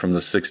hangover from the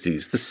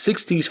 60s, the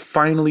 60s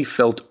finally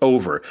felt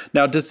over.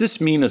 Now, does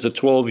this mean as a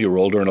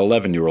 12-year-old or an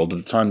 11-year-old at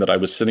the time that I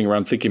was sitting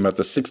around thinking about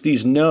the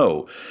 60s?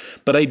 No.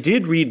 But I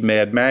did read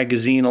Mad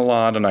Magazine a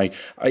lot, and I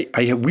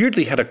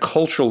weirdly had a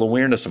cultural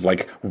awareness of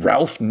like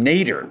Ralph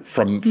Nader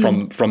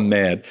from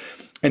Mad.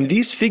 And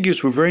these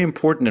figures were very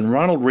important. In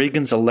Ronald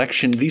Reagan's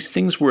election, these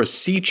things were a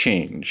sea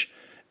change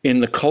in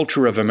the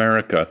culture of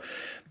America.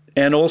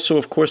 And also,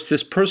 of course,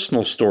 this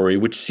personal story,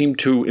 which seemed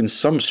to, in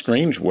some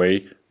strange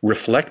way,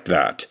 reflect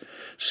that.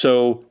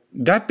 So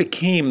that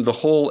became the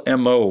whole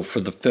MO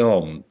for the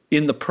film.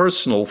 In the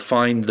personal,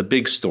 find the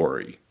big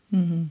story.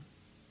 Mm-hmm.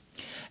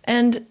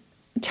 And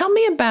tell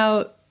me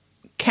about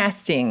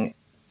casting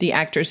the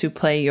actors who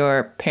play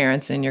your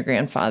parents and your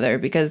grandfather,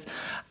 because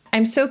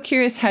I'm so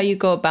curious how you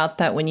go about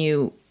that when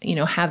you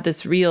have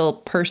this real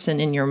person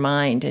in your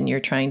mind and you're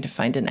trying to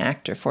find an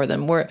actor for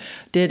them.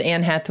 Did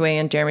Anne Hathaway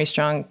and Jeremy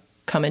Strong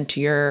come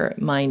into your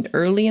mind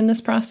early in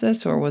this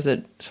process, or was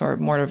it sort of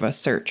more of a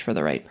search for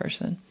the right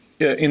person?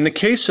 In the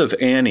case of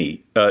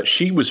Annie,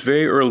 she was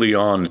very early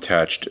on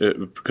attached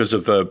because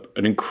of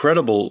an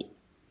incredible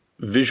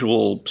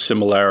visual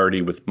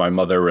similarity with my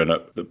mother, and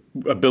the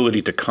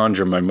ability to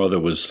conjure my mother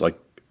was like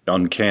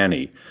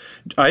uncanny.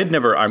 I had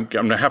never, I'm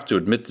going to have to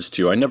admit this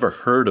to you, I never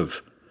heard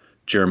of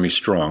Jeremy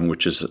Strong,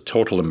 which is a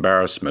total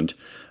embarrassment.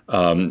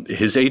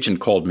 His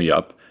agent called me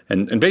up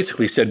and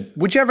basically said,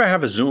 would you ever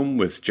have a Zoom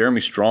with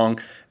Jeremy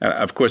Strong?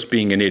 Of course,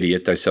 being an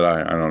idiot, I said,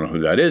 I don't know who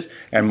that is.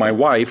 And my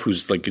wife,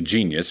 who's like a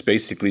genius,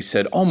 basically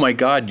said, oh my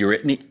God, you're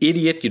an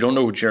idiot. You don't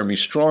know who Jeremy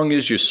Strong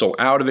is. You're so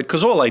out of it.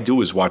 Because all I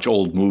do is watch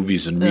old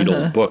movies and read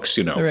old books,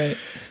 Right.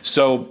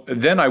 So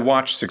then I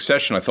watched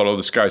Succession. I thought, oh,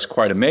 this guy's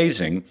quite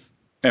amazing.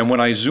 And when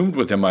I Zoomed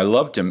with him, I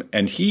loved him.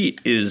 And he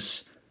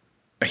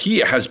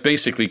has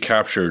basically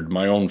captured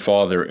my own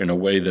father in a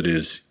way that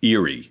is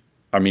eerie.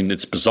 I mean,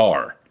 it's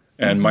bizarre.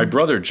 And my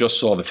brother just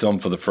saw the film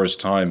for the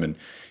first time, and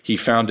he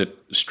found it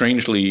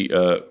strangely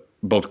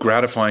both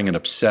gratifying and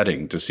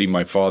upsetting to see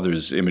my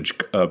father's image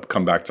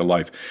come back to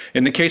life.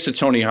 In the case of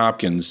Tony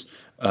Hopkins,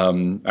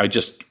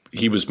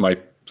 he was my,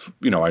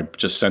 I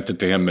just sent it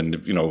to him, and,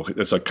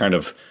 it's a kind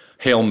of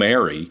Hail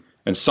Mary,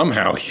 and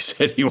somehow he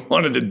said he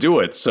wanted to do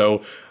it.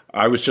 So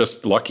I was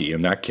just lucky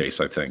in that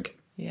case, I think.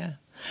 Yeah.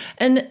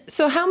 And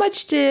so how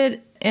much did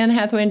Anne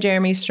Hathaway and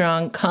Jeremy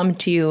Strong come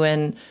to you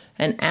and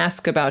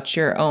ask about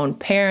your own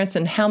parents,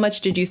 and how much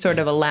did you sort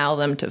of allow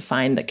them to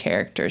find the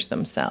characters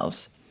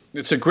themselves?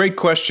 It's a great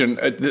question.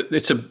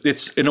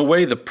 It's in a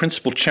way the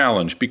principal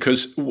challenge,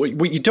 because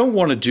what you don't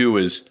want to do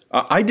is,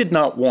 I did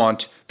not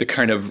want the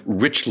kind of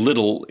Rich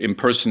Little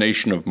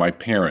impersonation of my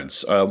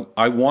parents.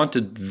 I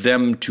wanted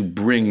them to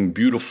bring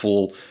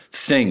beautiful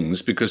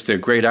things because they're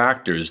great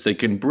actors. They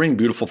can bring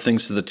beautiful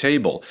things to the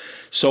table.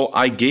 So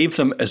I gave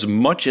them as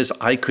much as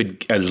I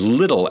could, as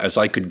little as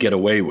I could get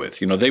away with.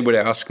 They would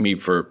ask me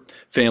for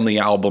family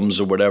albums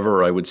or whatever,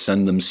 or I would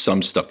send them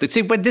some stuff. They'd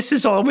say, but this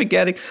is all we're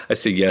getting. I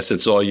say, yes,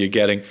 it's all you're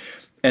getting.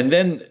 And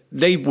then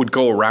they would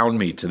go around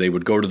me. They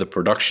would go to the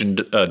production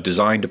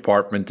design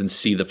department and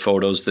see the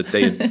photos that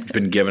they had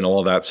been given,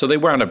 all that. So they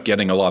wound up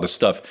getting a lot of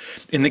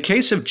stuff. In the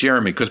case of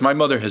Jeremy, because my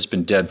mother has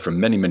been dead for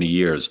many, many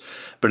years,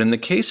 but in the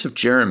case of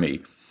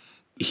Jeremy,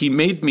 he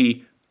made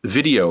me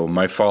video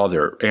my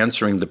father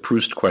answering the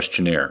Proust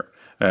questionnaire.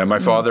 My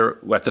father,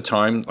 at the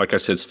time, like I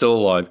said, still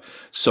alive.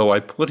 So I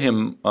put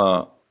him...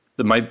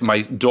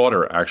 My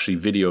daughter actually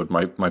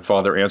videoed my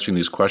father answering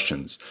these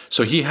questions.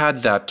 So he had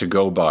that to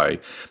go by.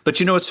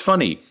 But it's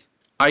funny.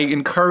 I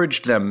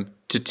encouraged them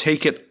to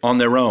take it on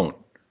their own.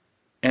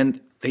 And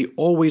they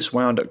always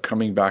wound up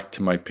coming back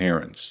to my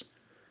parents.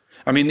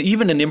 I mean,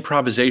 even in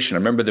improvisation, I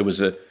remember there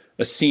was a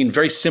scene,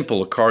 very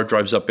simple. A car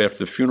drives up after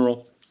the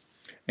funeral.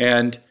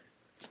 And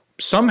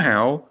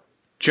somehow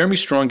Jeremy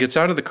Strong gets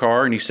out of the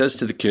car and he says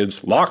to the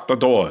kids, lock the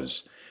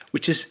doors.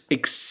 Which is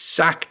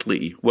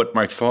exactly what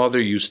my father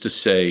used to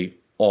say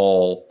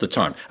all the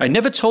time. I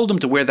never told him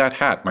to wear that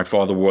hat. My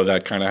father wore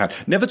that kind of hat.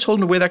 Never told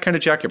him to wear that kind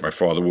of jacket. My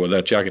father wore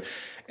that jacket.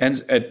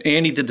 And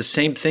Annie did the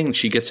same thing.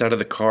 She gets out of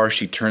the car.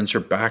 She turns her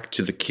back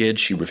to the kid.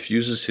 She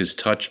refuses his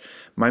touch.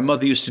 My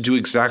mother used to do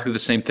exactly the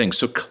same thing.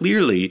 So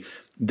clearly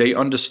they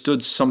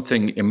understood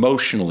something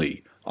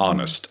emotionally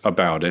honest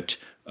about it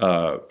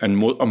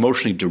and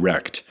emotionally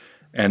direct.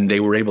 And they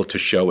were able to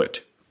show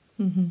it.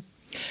 Mm-hmm.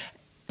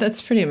 That's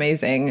pretty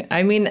amazing.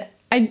 I mean,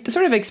 I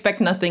sort of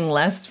expect nothing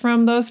less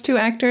from those two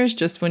actors,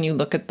 just when you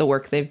look at the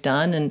work they've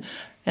done.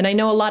 And I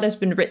know a lot has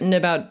been written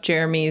about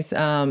Jeremy's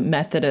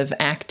method of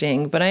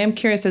acting, but I am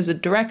curious, as a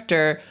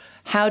director,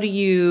 how do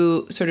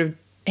you sort of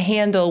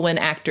handle when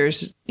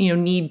actors,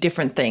 need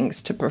different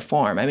things to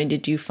perform? I mean,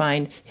 did you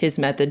find his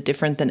method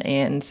different than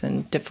Anne's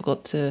and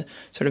difficult to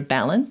sort of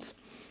balance?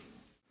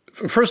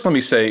 First, let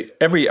me say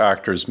every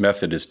actor's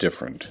method is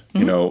different.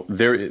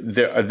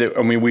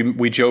 Mm-hmm.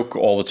 We joke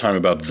all the time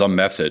about the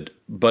method,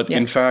 but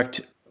in fact,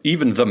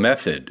 even the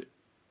method,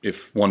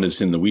 if one is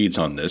in the weeds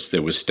on this,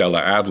 there was Stella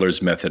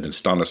Adler's method and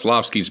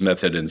Stanislavski's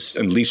method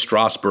and Lee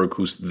Strasberg,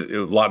 who's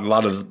a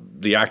lot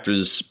of the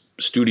actors,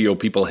 studio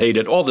people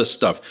hated, all this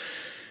stuff.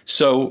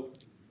 So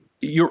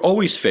you're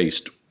always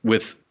faced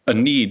with a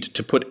need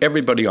to put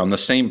everybody on the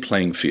same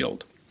playing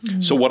field.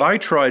 Mm-hmm. So what I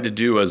try to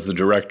do as the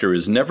director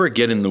is never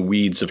get in the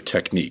weeds of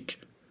technique.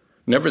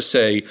 Never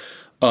say,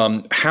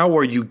 how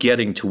are you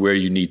getting to where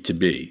you need to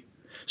be?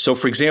 So,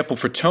 for example,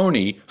 for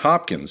Tony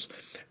Hopkins,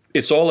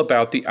 it's all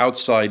about the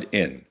outside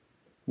in.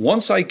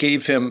 Once I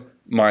gave him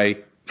my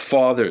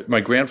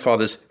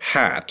grandfather's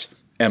hat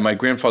and my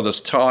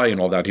grandfather's tie and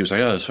all that, he was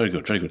like, oh, that's very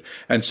good, very good.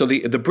 And so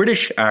the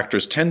British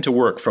actors tend to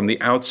work from the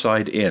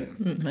outside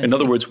in. In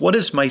other words, what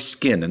is my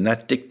skin? And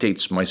that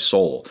dictates my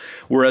soul.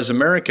 Whereas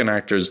American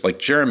actors like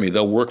Jeremy,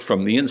 they'll work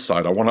from the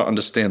inside. I want to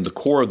understand the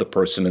core of the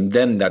person, and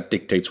then that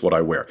dictates what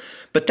I wear.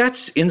 But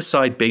that's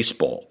inside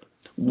baseball.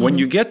 When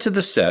you get to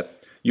the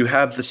set, you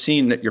have the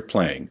scene that you're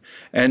playing.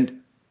 And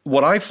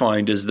what I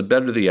find is the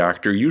better the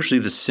actor, usually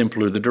the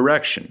simpler the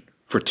direction.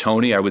 For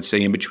Tony, I would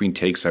say in between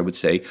takes, I would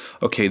say,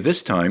 okay,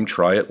 this time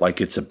try it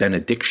like it's a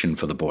benediction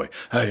for the boy.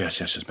 Oh,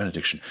 yes, it's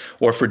benediction.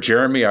 Or for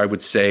Jeremy, I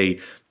would say,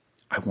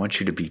 I want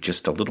you to be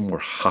just a little more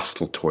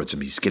hostile towards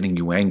him. He's getting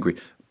you angry.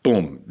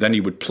 Boom. Then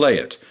he would play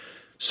it.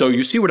 So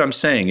you see what I'm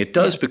saying? It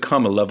does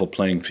become a level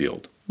playing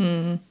field.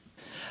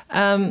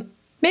 Mm-hmm.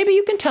 Maybe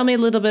you can tell me a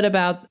little bit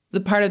about the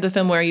part of the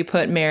film where you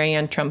put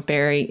Marianne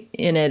Trump-Barry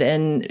in it,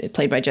 and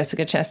played by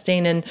Jessica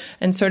Chastain,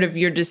 and sort of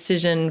your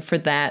decision for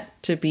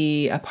that to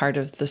be a part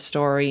of the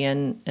story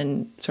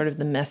and sort of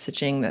the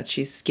messaging that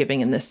she's giving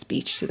in this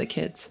speech to the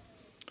kids.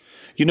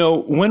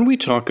 When we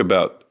talk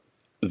about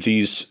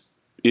these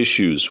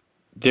issues,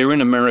 they're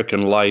in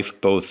American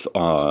life both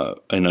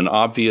in an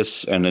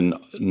obvious and in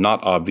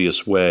not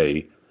obvious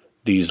way,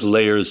 these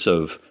layers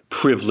of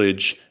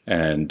privilege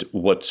and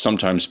what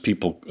sometimes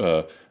people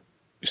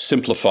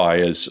simplify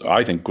as,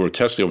 I think,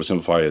 grotesquely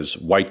oversimplify as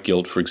white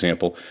guilt, for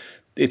example.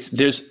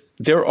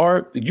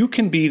 You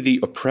can be the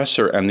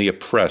oppressor and the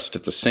oppressed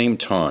at the same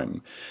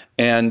time.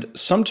 And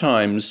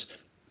sometimes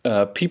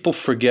people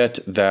forget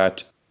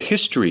that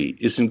history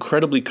is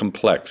incredibly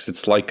complex.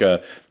 It's like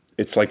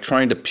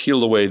trying to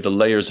peel away the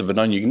layers of an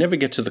onion. You can never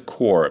get to the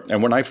core.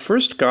 And when I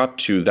first got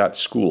to that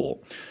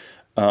school,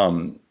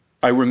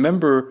 I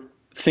remember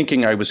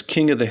thinking I was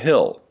king of the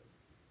hill.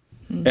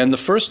 And the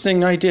first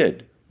thing I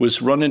did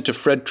was run into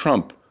Fred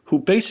Trump, who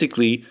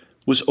basically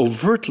was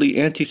overtly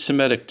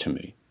anti-Semitic to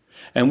me.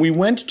 And we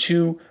went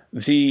to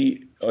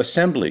the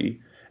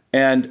assembly,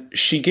 and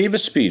she gave a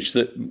speech.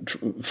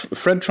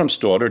 Fred Trump's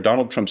daughter,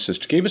 Donald Trump's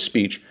sister, gave a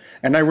speech.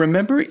 And I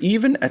remember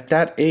even at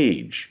that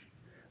age,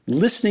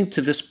 listening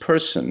to this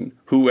person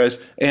who, as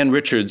Ann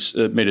Richards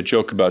made a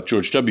joke about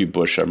George W.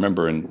 Bush, I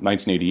remember in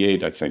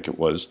 1988, I think it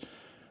was,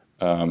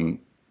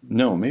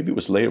 no, maybe it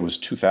was later. It was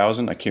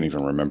 2000. I can't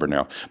even remember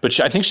now. But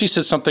I think she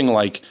said something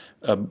like,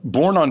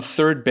 born on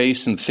third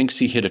base and thinks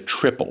he hit a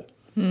triple.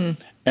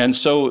 And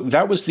so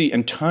that was the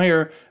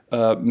entire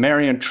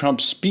Marianne Trump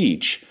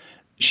speech.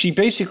 She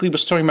basically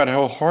was talking about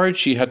how hard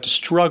she had to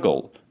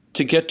struggle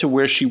to get to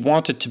where she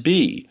wanted to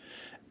be.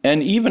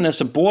 And even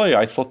as a boy,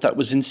 I thought that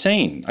was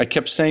insane. I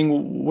kept saying, well,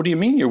 what do you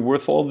mean you're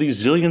worth all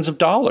these zillions of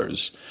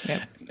dollars?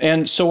 Yeah.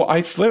 And so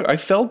I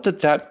felt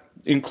that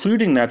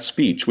including that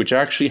speech, which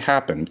actually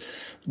happened,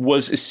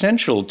 was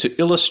essential to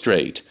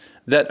illustrate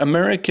that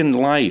American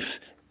life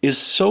is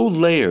so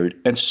layered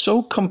and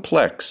so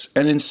complex,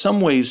 and in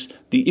some ways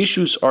the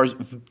issues are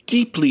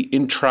deeply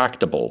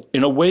intractable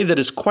in a way that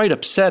is quite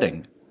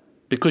upsetting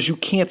because you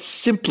can't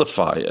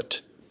simplify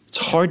it. It's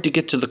hard to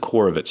get to the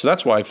core of it. So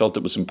that's why I felt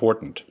it was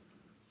important.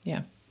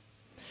 Yeah.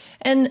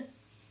 And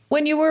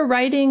when you were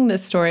writing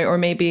this story, or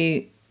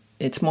maybe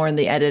it's more in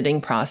the editing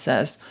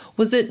process,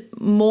 was it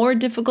more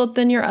difficult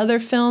than your other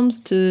films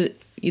to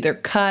either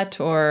cut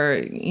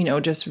or,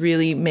 just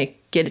really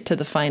get it to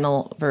the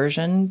final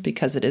version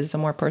because it is a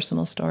more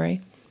personal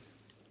story?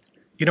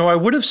 I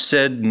would have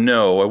said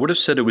no. I would have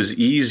said it was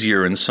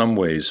easier in some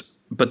ways,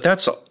 but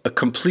that's a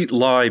complete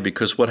lie,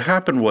 because what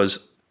happened was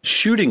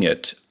shooting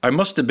it, I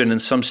must have been in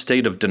some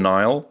state of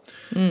denial.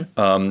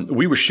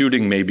 We were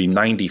shooting maybe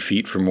 90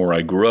 feet from where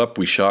I grew up.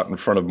 We shot in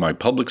front of my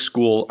public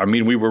school. I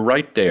mean, we were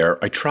right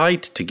there. I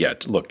tried to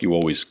get, look, you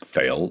always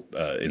fail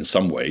in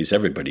some ways.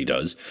 Everybody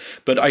does.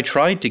 But I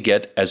tried to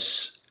get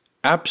as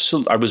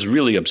absolute. I was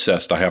really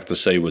obsessed, I have to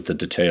say, with the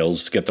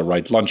details. Get the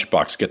right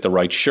lunchbox, get the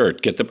right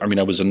shirt,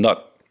 I was a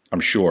nut, I'm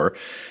sure.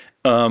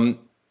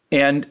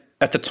 And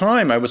at the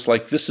time, I was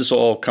like, this is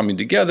all coming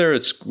together.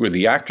 It's where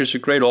the actors are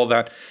great, all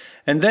that.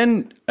 And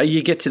then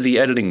you get to the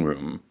editing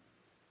room,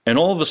 and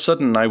all of a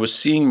sudden I was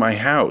seeing my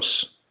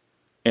house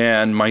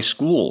and my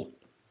school.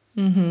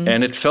 Mm-hmm.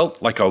 And it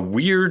felt like a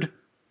weird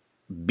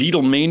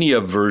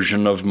Beatlemania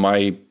version of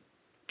my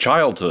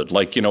childhood,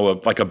 like, you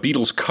know, like a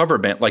Beatles cover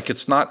band. Like,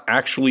 it's not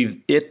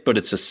actually it, but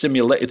it's a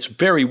simulation. It's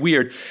very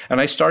weird. And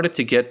I started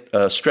to get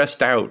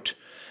stressed out.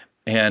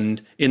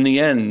 And in the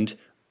end,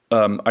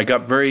 I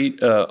got very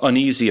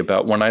uneasy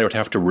about when I would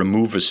have to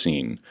remove a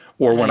scene,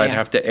 or when I'd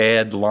have to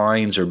add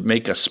lines or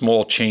make a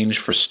small change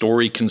for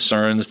story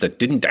concerns that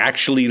didn't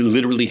actually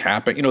literally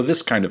happen, you know,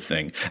 this kind of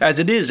thing. As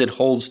it is, it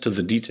holds to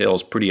the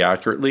details pretty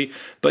accurately,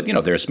 but, you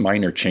know, there's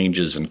minor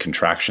changes and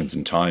contractions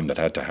in time that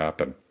had to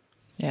happen.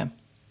 Yeah.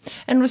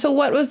 And so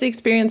what was the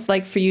experience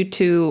like for you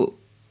to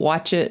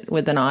watch it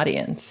with an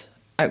audience?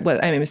 I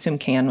assume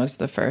Cannes was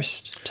the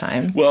first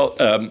time. Well,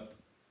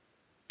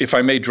 if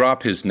I may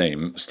drop his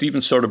name,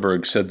 Steven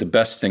Soderbergh said the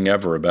best thing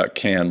ever about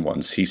Cannes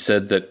once. He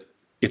said that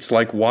it's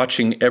like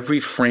watching every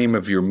frame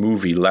of your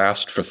movie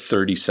last for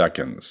 30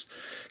 seconds.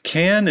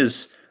 Cannes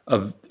is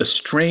a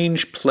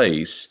strange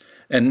place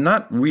and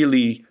not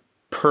really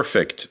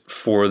perfect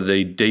for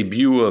the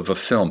debut of a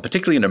film,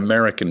 particularly an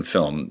American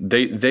film.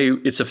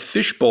 It's a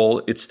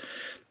fishbowl.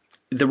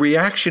 The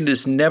reaction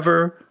is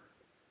never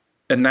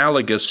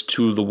analogous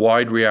to the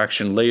wide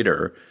reaction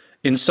later.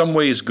 In some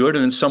ways good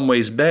and in some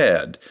ways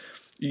bad.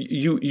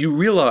 You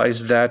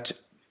realize that,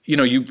 you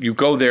know, you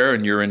go there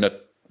and you're in a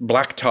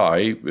black tie,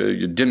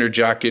 your dinner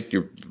jacket,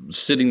 you're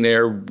sitting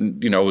there,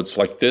 you know, it's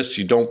like this,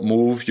 you don't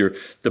move,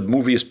 the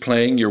movie is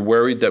playing, you're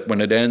worried that when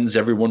it ends,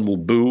 everyone will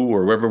boo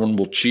or everyone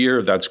will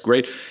cheer, that's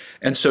great.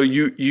 And so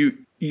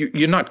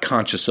you're not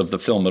conscious of the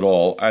film at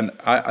all. And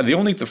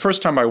the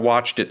first time I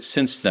watched it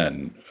since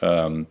then,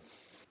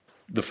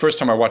 the first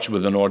time I watched it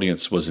with an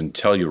audience was in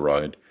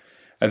Telluride.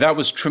 And that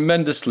was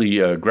tremendously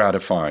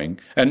gratifying,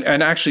 and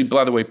actually,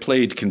 by the way,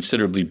 played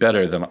considerably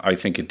better than I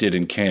think it did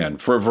in Cannes,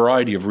 for a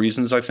variety of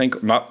reasons, I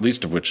think, not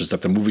least of which is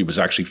that the movie was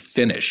actually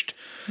finished.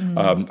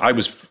 I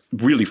was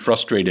really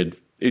frustrated.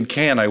 In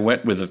Cannes, I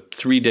went with a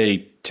 3-day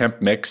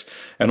temp mix,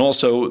 and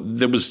also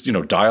there was, you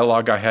know,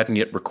 dialogue I hadn't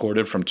yet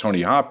recorded from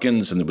Tony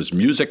Hopkins, and there was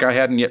music I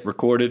hadn't yet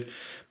recorded,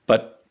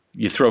 but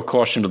you throw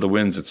caution to the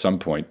winds at some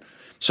point.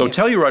 So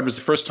Telluride was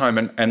the first time,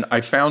 and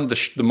I found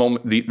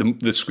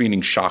the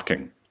screening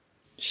shocking.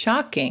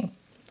 Shocking.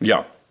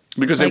 Yeah,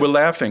 because they were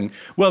laughing.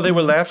 Well, they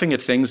were laughing at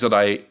things that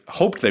I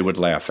hoped they would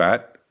laugh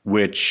at,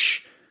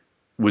 which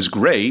was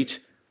great,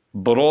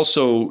 but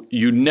also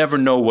you never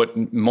know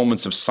what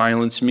moments of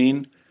silence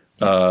mean.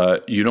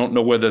 You don't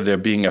know whether they're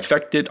being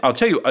affected. I'll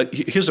tell you,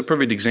 here's a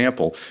perfect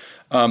example.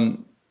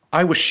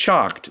 I was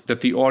shocked that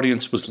the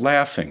audience was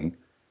laughing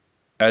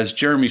as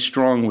Jeremy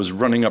Strong was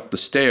running up the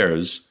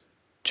stairs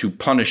to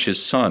punish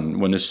his son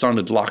when his son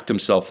had locked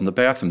himself in the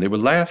bathroom. They were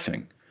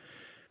laughing,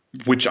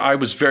 which I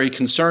was very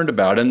concerned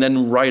about. And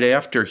then right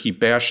after he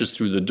bashes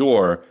through the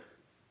door,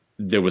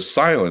 there was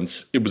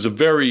silence. It was a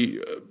very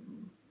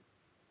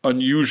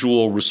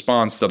unusual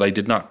response that I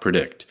did not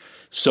predict.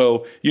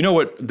 So, you know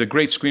what the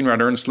great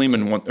screenwriter Ernest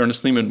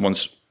Lehman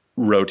once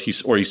wrote, he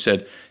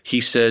said,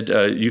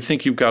 you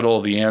think you've got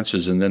all the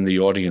answers and then the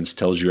audience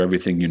tells you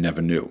everything you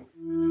never knew.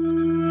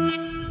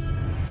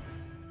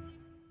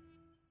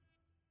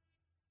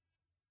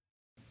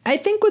 I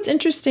think what's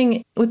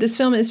interesting with this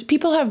film is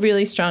people have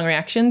really strong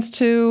reactions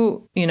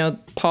to, you know,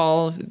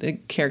 Paul, the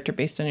character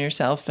based on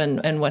yourself,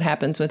 and what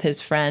happens with his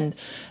friend.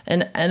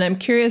 And I'm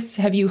curious,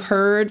 have you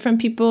heard from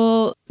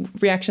people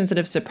reactions that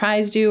have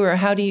surprised you, or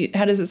how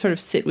does it sort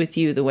of sit with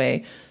you the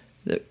way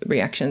the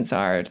reactions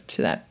are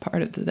to that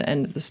part of the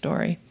end of the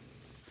story?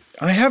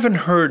 I haven't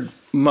heard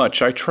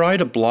much. I try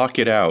to block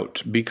it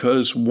out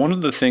because one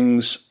of the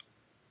things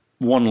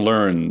one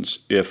learns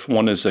if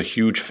one is a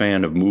huge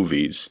fan of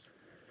movies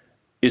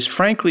is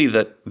frankly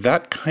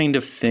that kind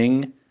of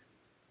thing,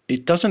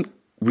 it doesn't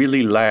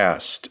really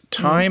last.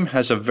 Time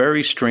has a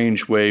very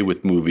strange way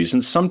with movies,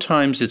 and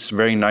sometimes it's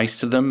very nice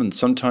to them, and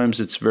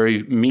sometimes it's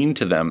very mean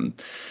to them.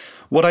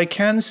 What I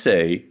can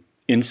say,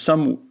 in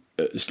some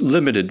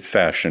limited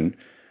fashion,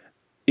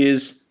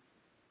 is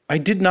I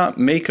did not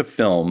make a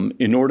film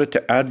in order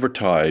to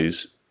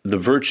advertise the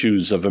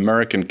virtues of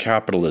American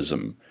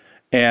capitalism.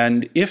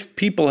 And if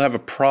people have a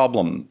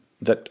problem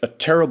that a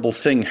terrible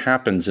thing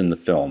happens in the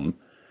film,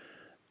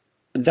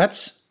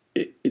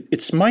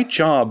 it's my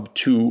job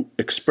to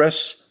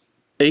express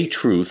a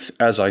truth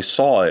as I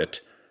saw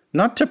it,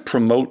 not to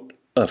promote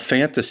a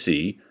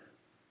fantasy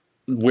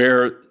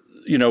where,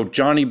 you know,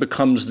 Johnny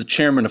becomes the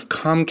chairman of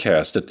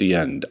Comcast at the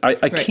end.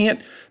 I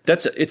can't.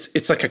 That's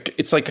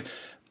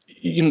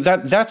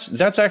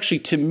actually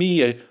to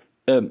me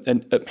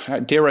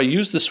dare I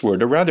use this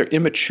word, a rather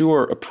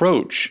immature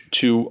approach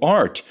to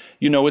art.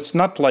 You know, it's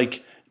not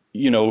like,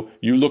 you know,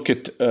 you look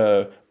at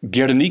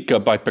Guernica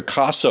by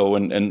Picasso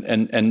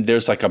and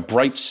there's like a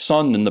bright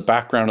sun in the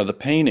background of the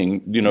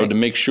painting, you know, to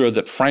make sure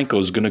that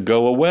Franco's going to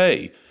go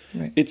away.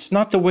 Right. It's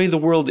not the way the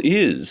world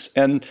is.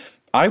 And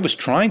I was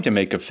trying to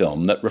make a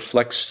film that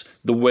reflects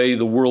the way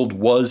the world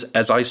was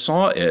as I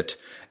saw it.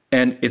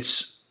 And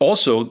it's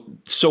also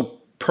so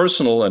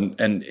personal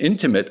and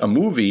intimate a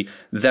movie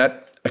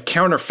that a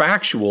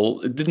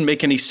counterfactual, it didn't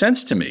make any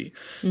sense to me.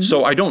 Mm-hmm.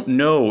 So I don't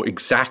know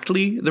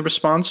exactly the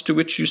response to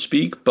which you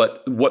speak,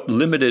 but what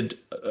limited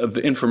of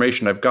the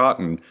information I've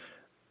gotten,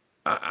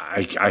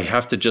 I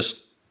have to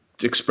just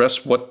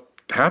express what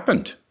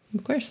happened.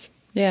 Of course.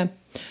 Yeah.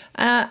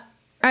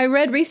 I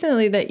read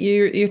recently that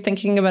you're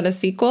thinking about a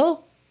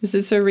sequel. Is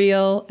this a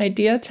real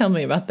idea? Tell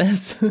me about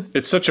this.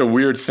 It's such a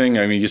weird thing.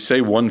 I mean, you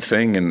say one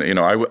thing, and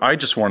I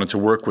just wanted to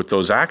work with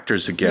those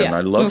actors again. Yeah, I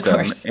love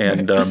them, course.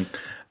 and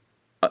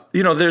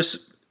there's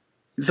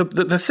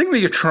the thing that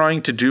you're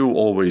trying to do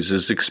always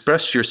is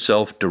express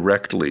yourself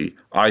directly,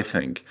 I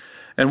think.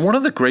 And one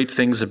of the great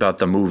things about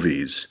the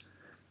movies,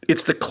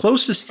 it's the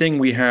closest thing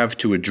we have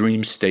to a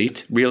dream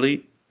state,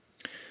 really.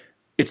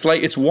 It's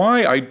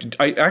why I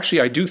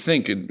do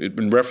think,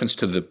 in reference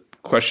to the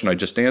question I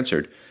just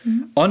answered,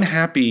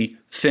 unhappy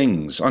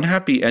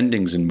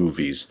endings in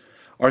movies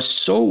are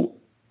so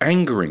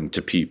angering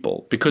to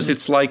people because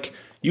it's like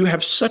you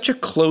have such a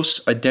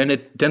close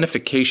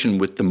identification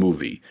with the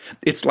movie.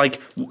 It's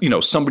like,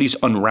 somebody's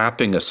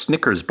unwrapping a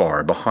Snickers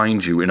bar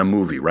behind you in a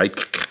movie, right?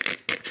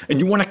 And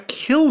you want to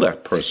kill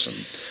that person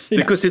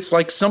because it's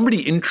like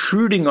somebody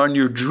intruding on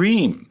your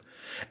dream.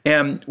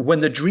 And when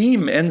the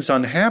dream ends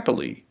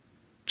unhappily,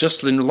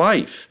 just in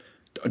life,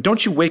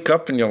 don't you wake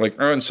up and you're like,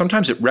 and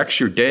sometimes it wrecks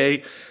your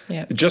day,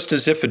 just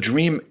as if a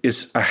dream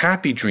is a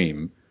happy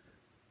dream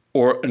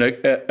or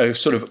a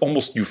sort of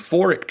almost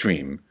euphoric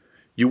dream.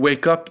 You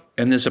wake up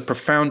and there's a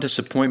profound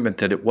disappointment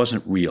that it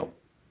wasn't real.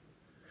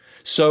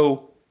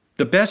 So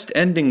the best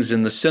endings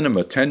in the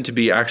cinema tend to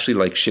be actually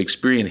like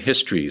Shakespearean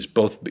histories,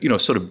 both,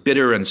 sort of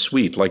bitter and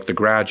sweet, like The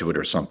Graduate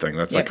or something.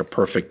 That's like a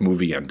perfect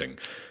movie ending.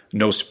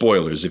 No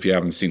spoilers if you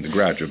haven't seen The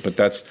Graduate, but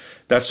that's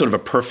sort of a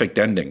perfect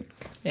ending.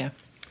 Yeah.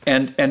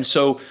 And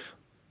so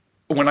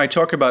when I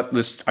talk about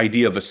this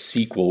idea of a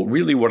sequel,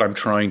 really what I'm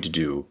trying to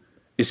do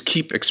is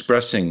keep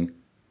expressing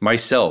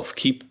myself,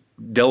 keep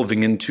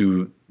delving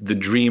into the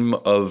dream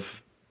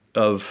of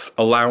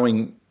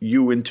allowing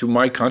you into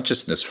my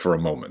consciousness for a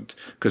moment,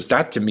 because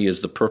that to me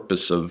is the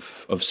purpose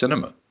of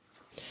cinema.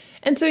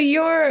 And so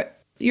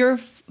your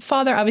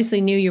father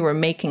obviously knew you were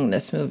making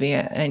this movie.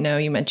 I know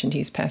you mentioned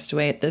he's passed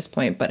away at this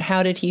point, but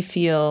how did he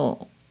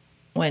feel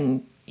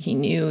when he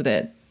knew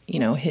that,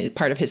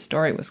 part of his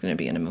story was going to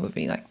be in a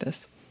movie like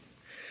this?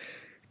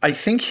 I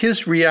think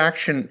his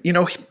reaction,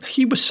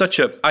 he was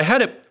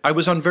I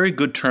was on very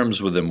good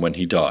terms with him when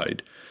he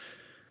died.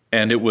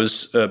 And it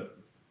was,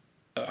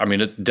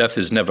 death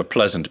is never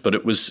pleasant, but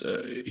it was,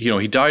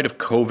 he died of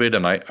COVID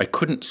and I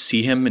couldn't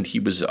see him and he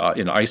was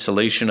in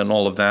isolation and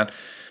all of that.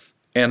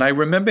 And I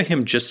remember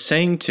him just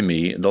saying to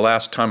me the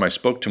last time I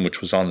spoke to him,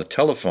 which was on the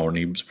telephone,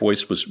 his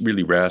voice was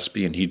really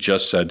raspy and he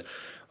just said,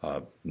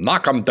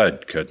 knock, I'm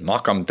dead, kid,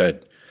 knock, I'm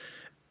dead.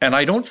 And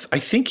I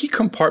think he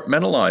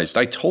compartmentalized.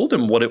 I told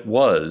him what it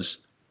was,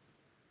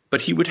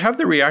 but he would have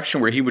the reaction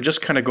where he would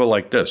just kind of go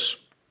like this.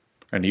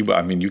 And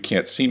you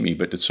can't see me,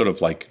 but it's sort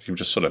of like he would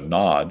just sort of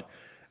nod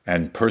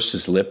and purse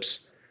his lips.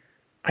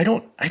 I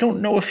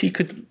don't know if he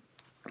could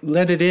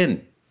let it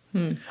in.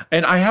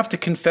 And I have to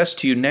confess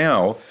to you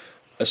now,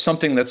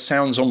 something that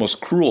sounds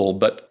almost cruel,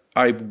 but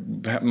I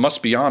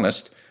must be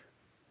honest,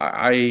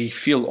 I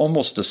feel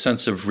almost a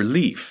sense of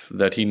relief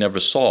that he never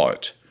saw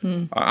it.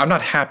 I'm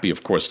not happy,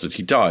 of course, that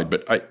he died,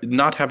 but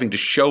not having to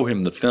show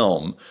him the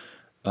film,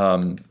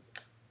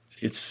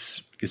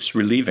 it's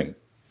relieving.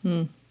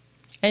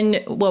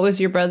 And what was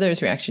your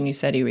brother's reaction? You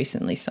said he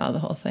recently saw the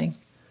whole thing.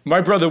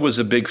 My brother was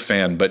a big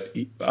fan, but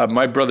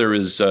my brother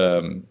is,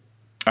 I'm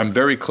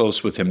very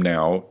close with him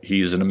now.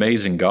 He's an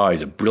amazing guy.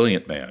 He's a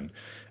brilliant man.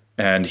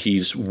 And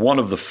he's one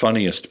of the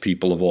funniest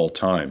people of all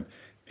time.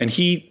 And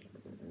he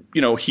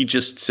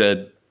just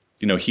said,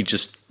 he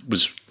just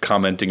was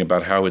commenting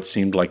about how it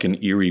seemed like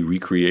an eerie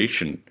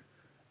recreation.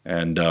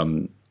 And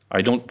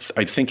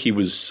I think he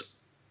was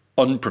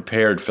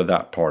unprepared for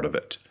that part of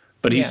it.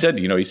 But he said,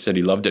 he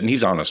loved it, and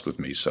he's honest with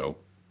me, so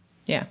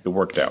it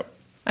worked out.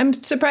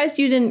 I'm surprised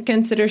you didn't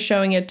consider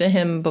showing it to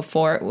him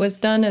before it was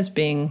done, as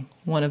being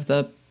one of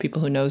the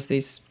people who knows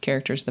these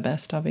characters the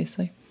best,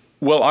 obviously.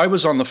 Well, I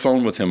was on the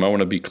phone with him. I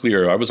want to be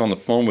clear. I was on the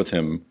phone with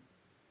him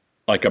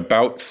like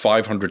about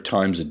 500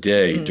 times a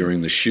day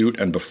during the shoot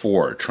and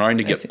before, trying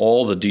to get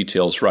all the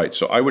details right.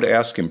 So I would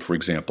ask him, for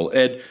example,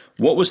 Ed,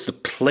 what was the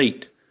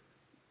plate?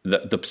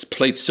 The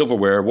plate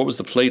silverware, what was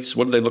the plates?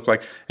 What did they look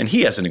like? And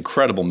he has an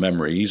incredible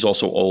memory. He's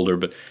also older,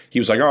 but he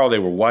was like, they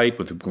were white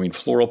with a green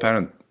floral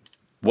pattern.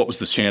 What was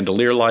the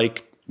chandelier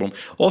like? Well,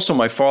 also,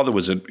 my father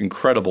was a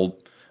terrible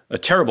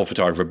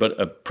photographer, but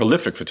a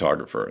prolific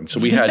photographer. And so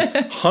we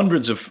had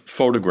hundreds of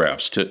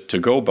photographs to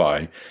go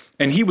by.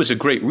 And he was a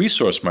great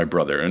resource, my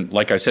brother. And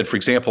like I said, for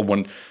example,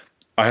 when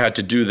I had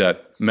to do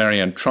that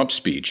Marianne Trump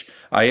speech,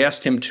 I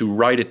asked him to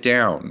write it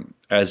down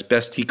as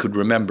best he could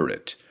remember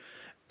it.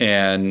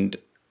 And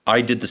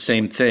I did the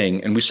same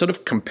thing, and we sort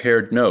of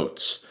compared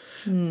notes,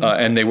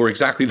 and they were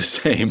exactly the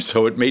same,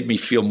 so it made me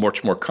feel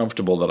much more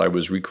comfortable that I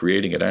was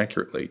recreating it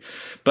accurately.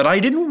 But I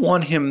didn't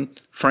want him,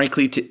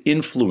 frankly, to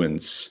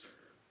influence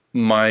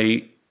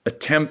my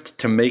attempt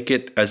to make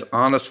it as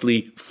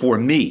honestly for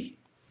me,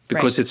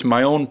 because it's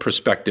my own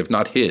perspective,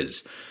 not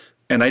his.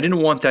 And I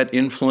didn't want that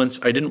influence.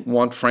 I didn't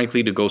want,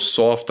 frankly, to go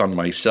soft on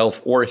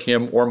myself or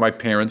him or my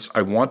parents.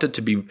 I wanted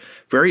to be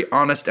very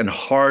honest and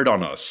hard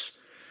on us,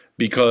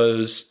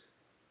 because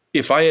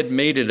if I had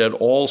made it at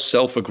all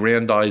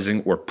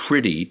self-aggrandizing or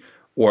pretty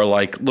or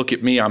like, look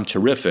at me, I'm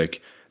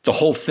terrific, the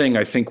whole thing,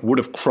 I think, would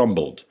have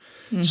crumbled.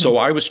 Mm-hmm. So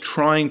I was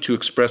trying to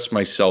express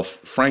myself,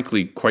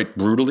 frankly, quite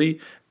brutally,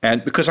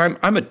 and because I'm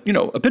a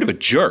bit of a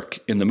jerk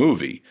in the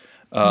movie.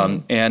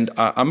 And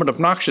I'm an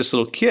obnoxious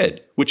little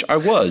kid, which I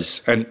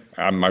was. And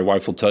my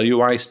wife will tell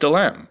you I still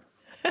am.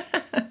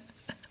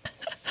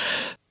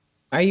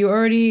 Are you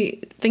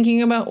already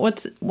thinking about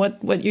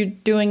what you're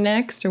doing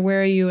next, or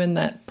where are you in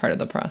that part of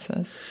the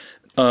process?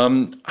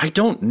 I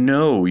don't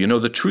know.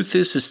 The truth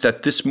is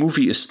that this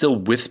movie is still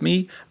with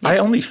me. Yeah. I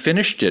only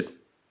finished it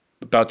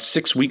about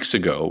 6 weeks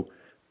ago,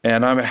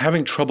 and I'm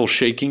having trouble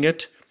shaking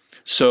it.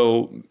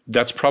 So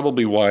that's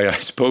probably why I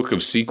spoke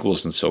of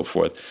sequels and so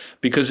forth,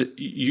 because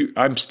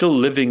I'm still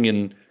living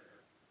in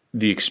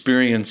the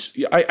experience.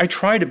 I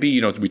try to be,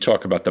 we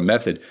talk about the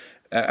method,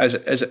 as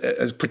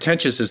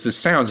pretentious as this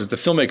sounds, as the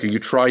filmmaker, you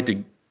try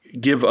to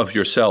give of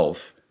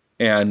yourself,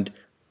 and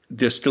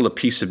there's still a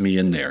piece of me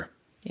in there.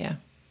 Yeah.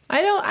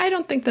 I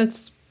don't think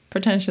that's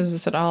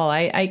pretentious at all.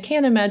 I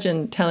can't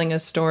imagine telling a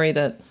story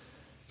that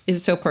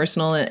is so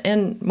personal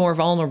and more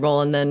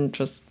vulnerable and then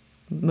just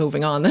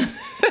moving on.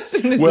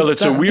 Well,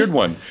 it's a weird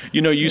one.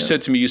 You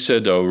said to me,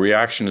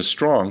 reaction is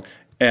strong.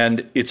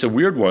 And it's a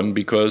weird one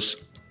because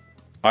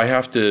I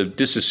have to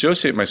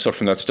disassociate myself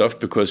from that stuff,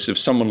 because if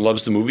someone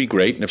loves the movie,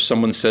 great. And if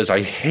someone says,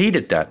 I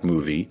hated that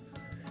movie,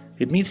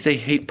 it means they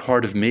hate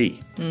part of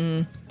me.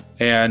 Mm.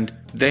 And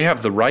they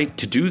have the right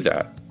to do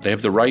that. They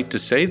have the right to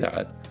say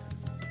that.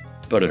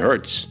 But it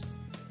hurts.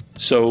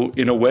 So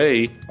in a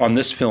way, on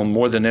this film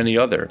more than any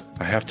other,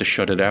 I have to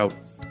shut it out.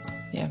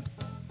 Yeah.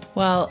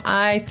 Well,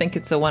 I think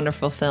it's a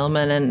wonderful film,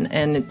 and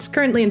it's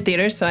currently in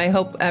theaters, so I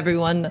hope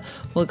everyone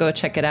will go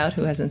check it out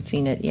who hasn't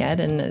seen it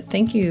yet. And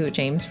thank you,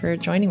 James, for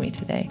joining me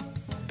today.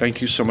 Thank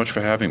you so much for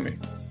having me.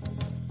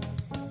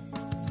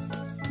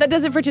 That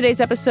does it for today's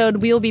episode.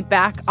 We'll be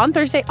back on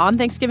Thursday, on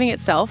Thanksgiving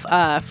itself,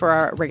 for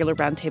our regular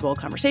roundtable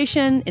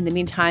conversation. In the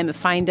meantime,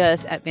 find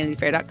us at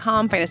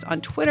vanityfair.com. Find us on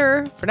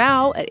Twitter, for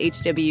now, at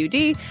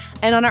HWD.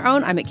 And on our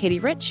own, I'm at Katie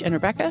Rich, and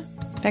Rebecca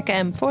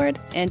M. Ford,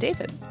 and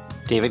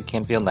David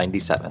Canfield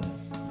 97.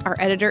 Our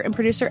editor and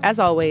producer, as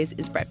always,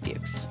 is Brett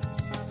Fuchs.